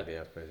 Like, maybe,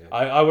 I suppose, yeah.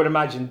 I would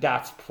imagine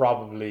that's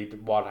probably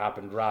what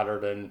happened, rather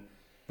than.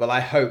 Well, I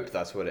hope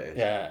that's what it is.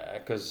 Yeah,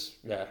 because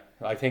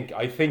I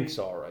think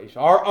so, right?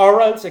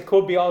 Or else it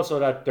could be also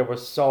that there were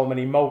so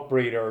many mouth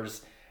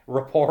breathers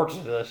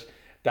reported it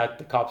that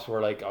the cops were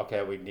like,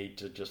 okay, we need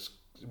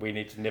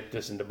to nip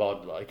this in the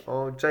bud, like.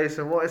 Oh,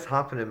 Jason, what is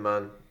happening,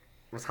 man?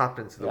 What's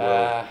happening to the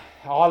world?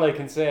 All I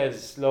can say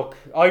is, look,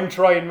 I'm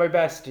trying my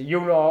best.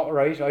 You know,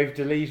 right? I've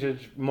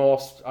deleted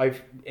most.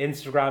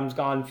 Instagram's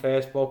gone,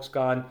 Facebook's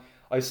gone.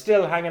 I'm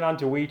still hanging on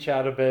to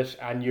WeChat a bit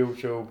and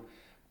YouTube.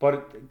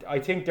 But I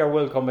think there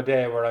will come a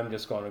day where I'm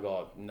just going to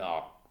go,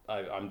 no,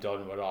 I'm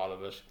done with all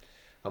of it.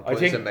 I'm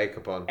putting some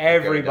makeup on.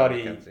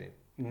 Everybody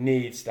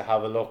needs to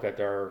have a look at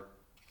their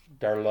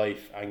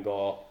life and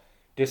go,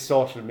 this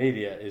social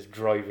media is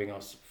driving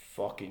us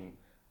fucking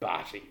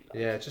batty.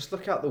 Yeah, just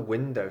look out the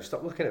window.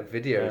 Stop looking at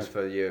videos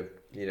for your,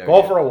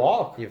 Go for a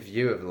walk. Your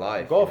view of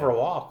life. Go for a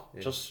walk.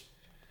 Yeah. Just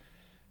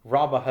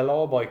rob a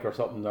hello bike or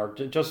something, or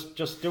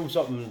just do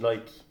something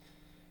like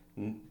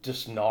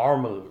just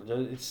normal.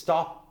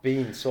 Stop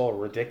being so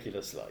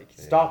ridiculous. Like,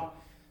 stop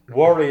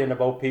worrying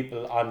about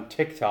people on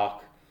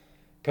TikTok,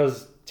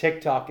 because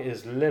TikTok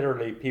is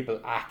literally people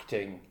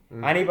acting.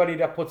 Anybody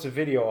that puts a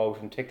video out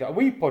on TikTok,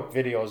 we put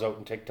videos out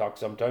on TikTok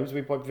sometimes.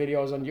 We put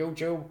videos on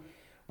YouTube.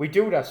 We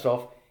do that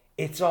stuff.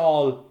 It's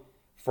all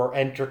for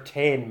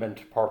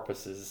entertainment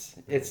purposes.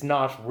 It's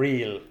not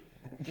real.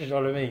 Do you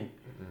know what I mean?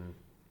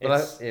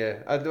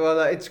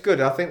 Well, it's good.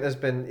 I think there's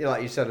been,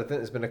 like you said, I think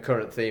there's been a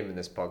current theme in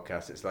this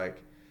podcast. It's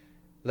like,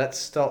 let's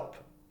stop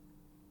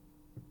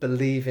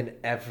believing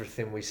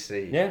everything we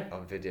see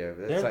on video.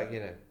 It's like,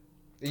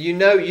 you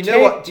know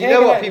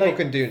what people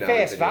can do now.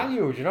 Face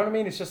value. Do you know what I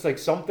mean? It's just like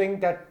something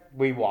that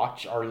we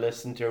watch or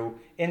listen to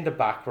in the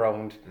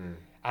background,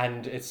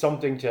 and it's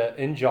something to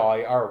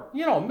enjoy. Or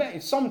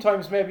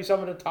sometimes maybe some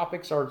of the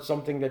topics or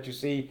something that you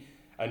see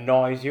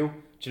annoys you.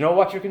 Do you know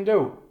what you can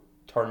do?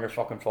 Turn your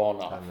fucking phone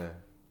off.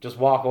 Just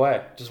walk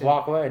away.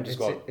 Walk away and just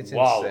go, it's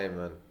wow. Insane,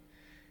 man.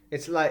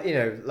 It's like,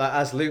 like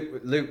as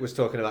Luke was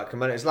talking about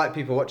Commando, it's like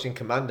people watching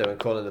Commando and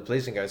calling the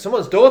police and going,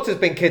 someone's daughter's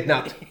been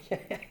kidnapped.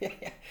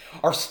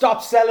 Or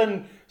stop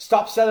selling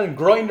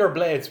grinder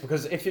blades,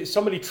 because if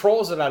somebody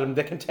throws it at him,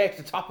 they can take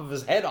the top of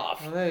his head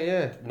off. Oh,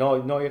 yeah. No,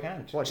 you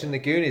can't. Watching the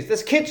Goonies.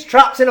 There's kids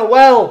trapped in a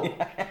well.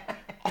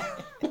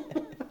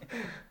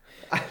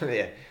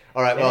 Yeah.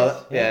 All right,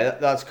 well,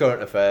 that's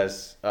current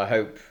affairs. I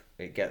hope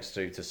it gets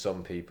through to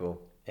some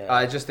people. Yeah.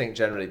 I just think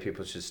generally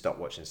people should stop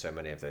watching so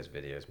many of those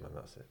videos, man.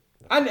 That's it.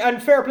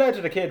 And fair play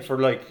to the kid for,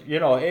 like,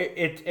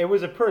 it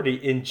was a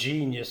pretty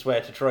ingenious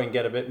way to try and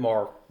get a bit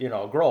more,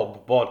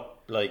 grub, but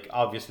like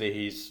obviously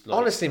he's like,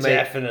 honestly,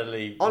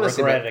 definitely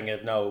regretting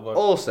it now. But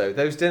also,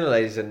 those dinner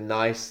ladies are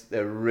nice.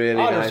 They're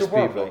really nice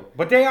people.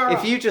 But they are.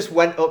 If you just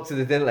went up to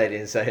the dinner lady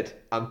and said,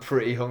 "I'm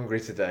pretty hungry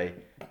today.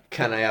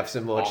 Can I have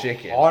some more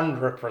chicken?"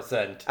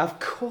 100%. Of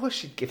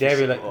course you'd give you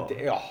some more.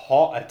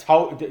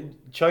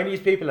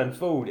 Chinese people and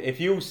food, if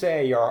you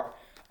say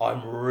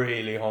I'm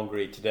really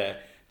hungry today,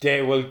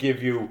 they will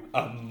give you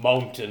a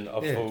mountain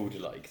of food.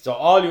 Like, so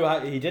all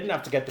he didn't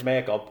have to get the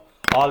makeup.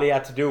 All he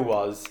had to do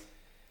was,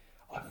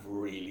 I'm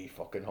really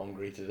fucking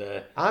hungry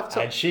today.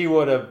 And she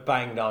would have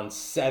banged on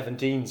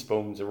 17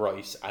 spoons of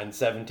rice and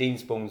 17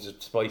 spoons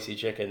of spicy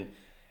chicken.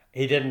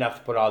 He didn't have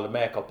to put all the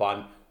makeup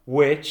on,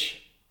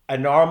 which a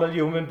normal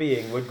human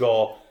being would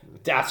go,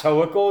 that's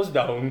how it goes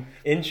down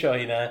in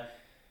China.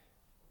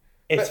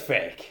 It's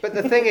fake. But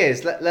the thing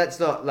is, let's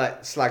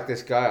not slag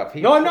this guy off.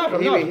 I'm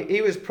not.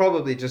 He was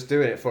probably just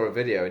doing it for a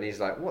video, and he's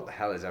like, what the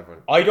hell is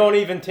everyone? I don't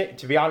even think,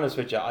 to be honest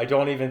with you, I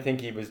don't even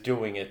think he was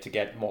doing it to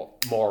get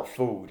more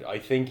food. I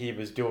think he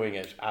was doing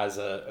it as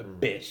a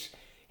bit.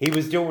 He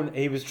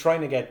was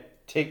trying to get,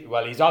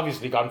 well, he's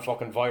obviously gone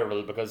fucking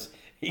viral because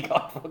he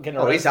got fucking arrested.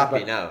 Oh, he's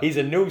happy now. He's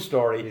a news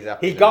story. He's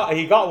happy he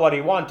got what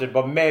he wanted,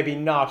 but maybe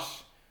not.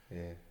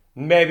 Yeah.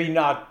 Maybe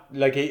not,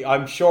 like,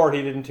 I'm sure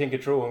he didn't think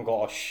it through and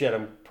go, oh shit,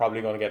 I'm probably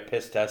going to get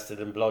piss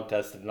tested and blood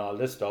tested and all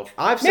this stuff.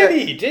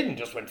 Maybe he didn't,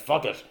 just went,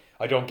 fuck it,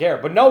 I don't care.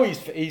 But now he's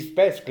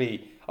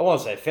basically, I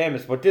won't say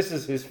famous, but this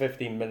is his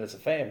 15 minutes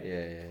of fame.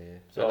 Yeah.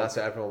 So and that's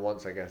what everyone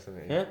wants, I guess,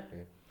 isn't it? Yeah.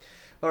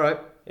 All right.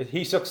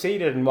 He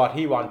succeeded in what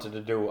he wanted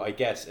to do, I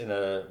guess, in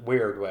a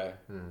weird way.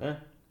 Yeah?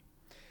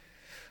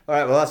 All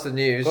right, well, that's the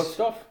news. Good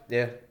stuff.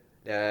 Yeah.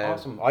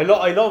 Awesome. I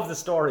love the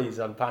stories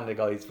on Panda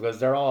Guys because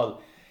they're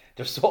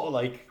so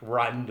like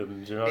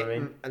random, do you know what I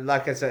mean? And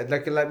like I said,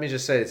 let me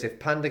just say this: if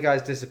Panda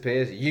Guys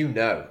disappears, I'm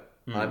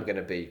going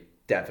to be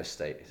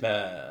devastated.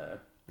 I'm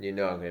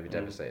going to be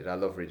devastated. I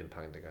love reading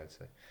Panda Guys.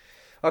 So.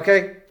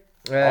 Okay,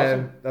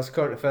 awesome. That's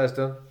current affairs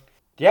done.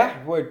 Yeah,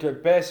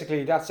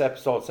 basically that's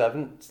episode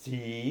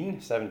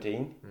 17.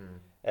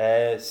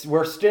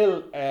 We're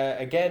still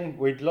again.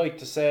 We'd like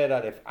to say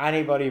that if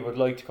anybody would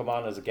like to come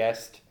on as a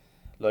guest,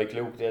 like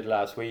Luke did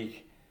last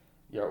week,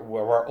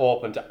 we're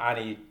open to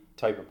any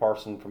type of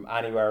person from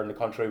anywhere in the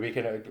country. You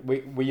can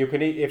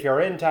if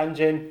you're in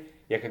Tangent,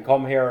 you can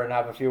come here and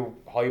have a few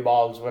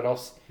highballs with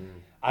us.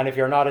 And if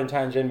you're not in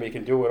Tangent, we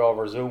can do it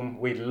over Zoom.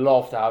 We'd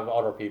love to have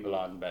other people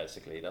on.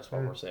 Basically, that's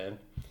what we're saying.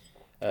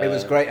 It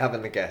was great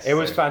having the guests. It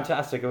was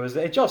fantastic.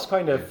 It just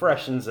kind of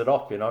freshens it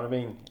up. You know what I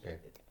mean? Yeah.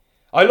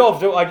 I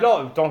love.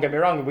 Don't get me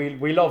wrong.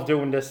 We love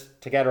doing this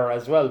together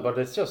as well. But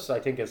it's just,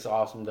 I think it's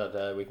awesome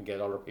that we can get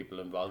other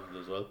people involved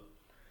as well.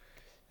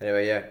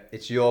 Anyway, yeah,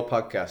 it's your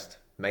podcast.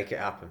 Make it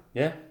happen.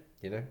 Yeah.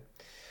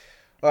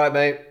 All right,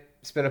 mate.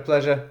 It's been a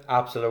pleasure.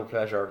 Absolute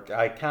pleasure.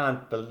 I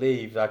can't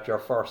believe that your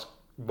first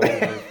one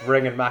was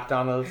ringing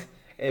McDonald's.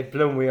 It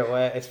blew me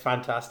away. It's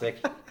fantastic.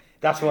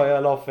 That's why I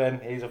love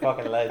Finn. He's a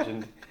fucking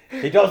legend.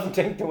 He doesn't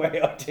think the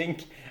way I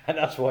think, and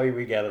that's why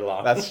we get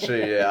along. That's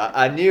true, yeah.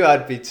 I knew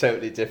I'd be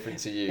totally different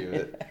to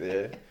you.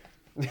 But,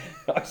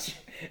 yeah.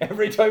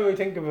 Every time I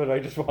think of it, I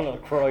just want to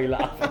cry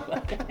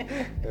laughing.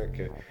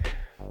 Okay.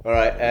 All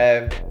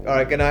right.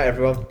 Good night,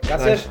 everyone.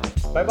 That's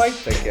it. Bye-bye.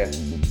 Take care.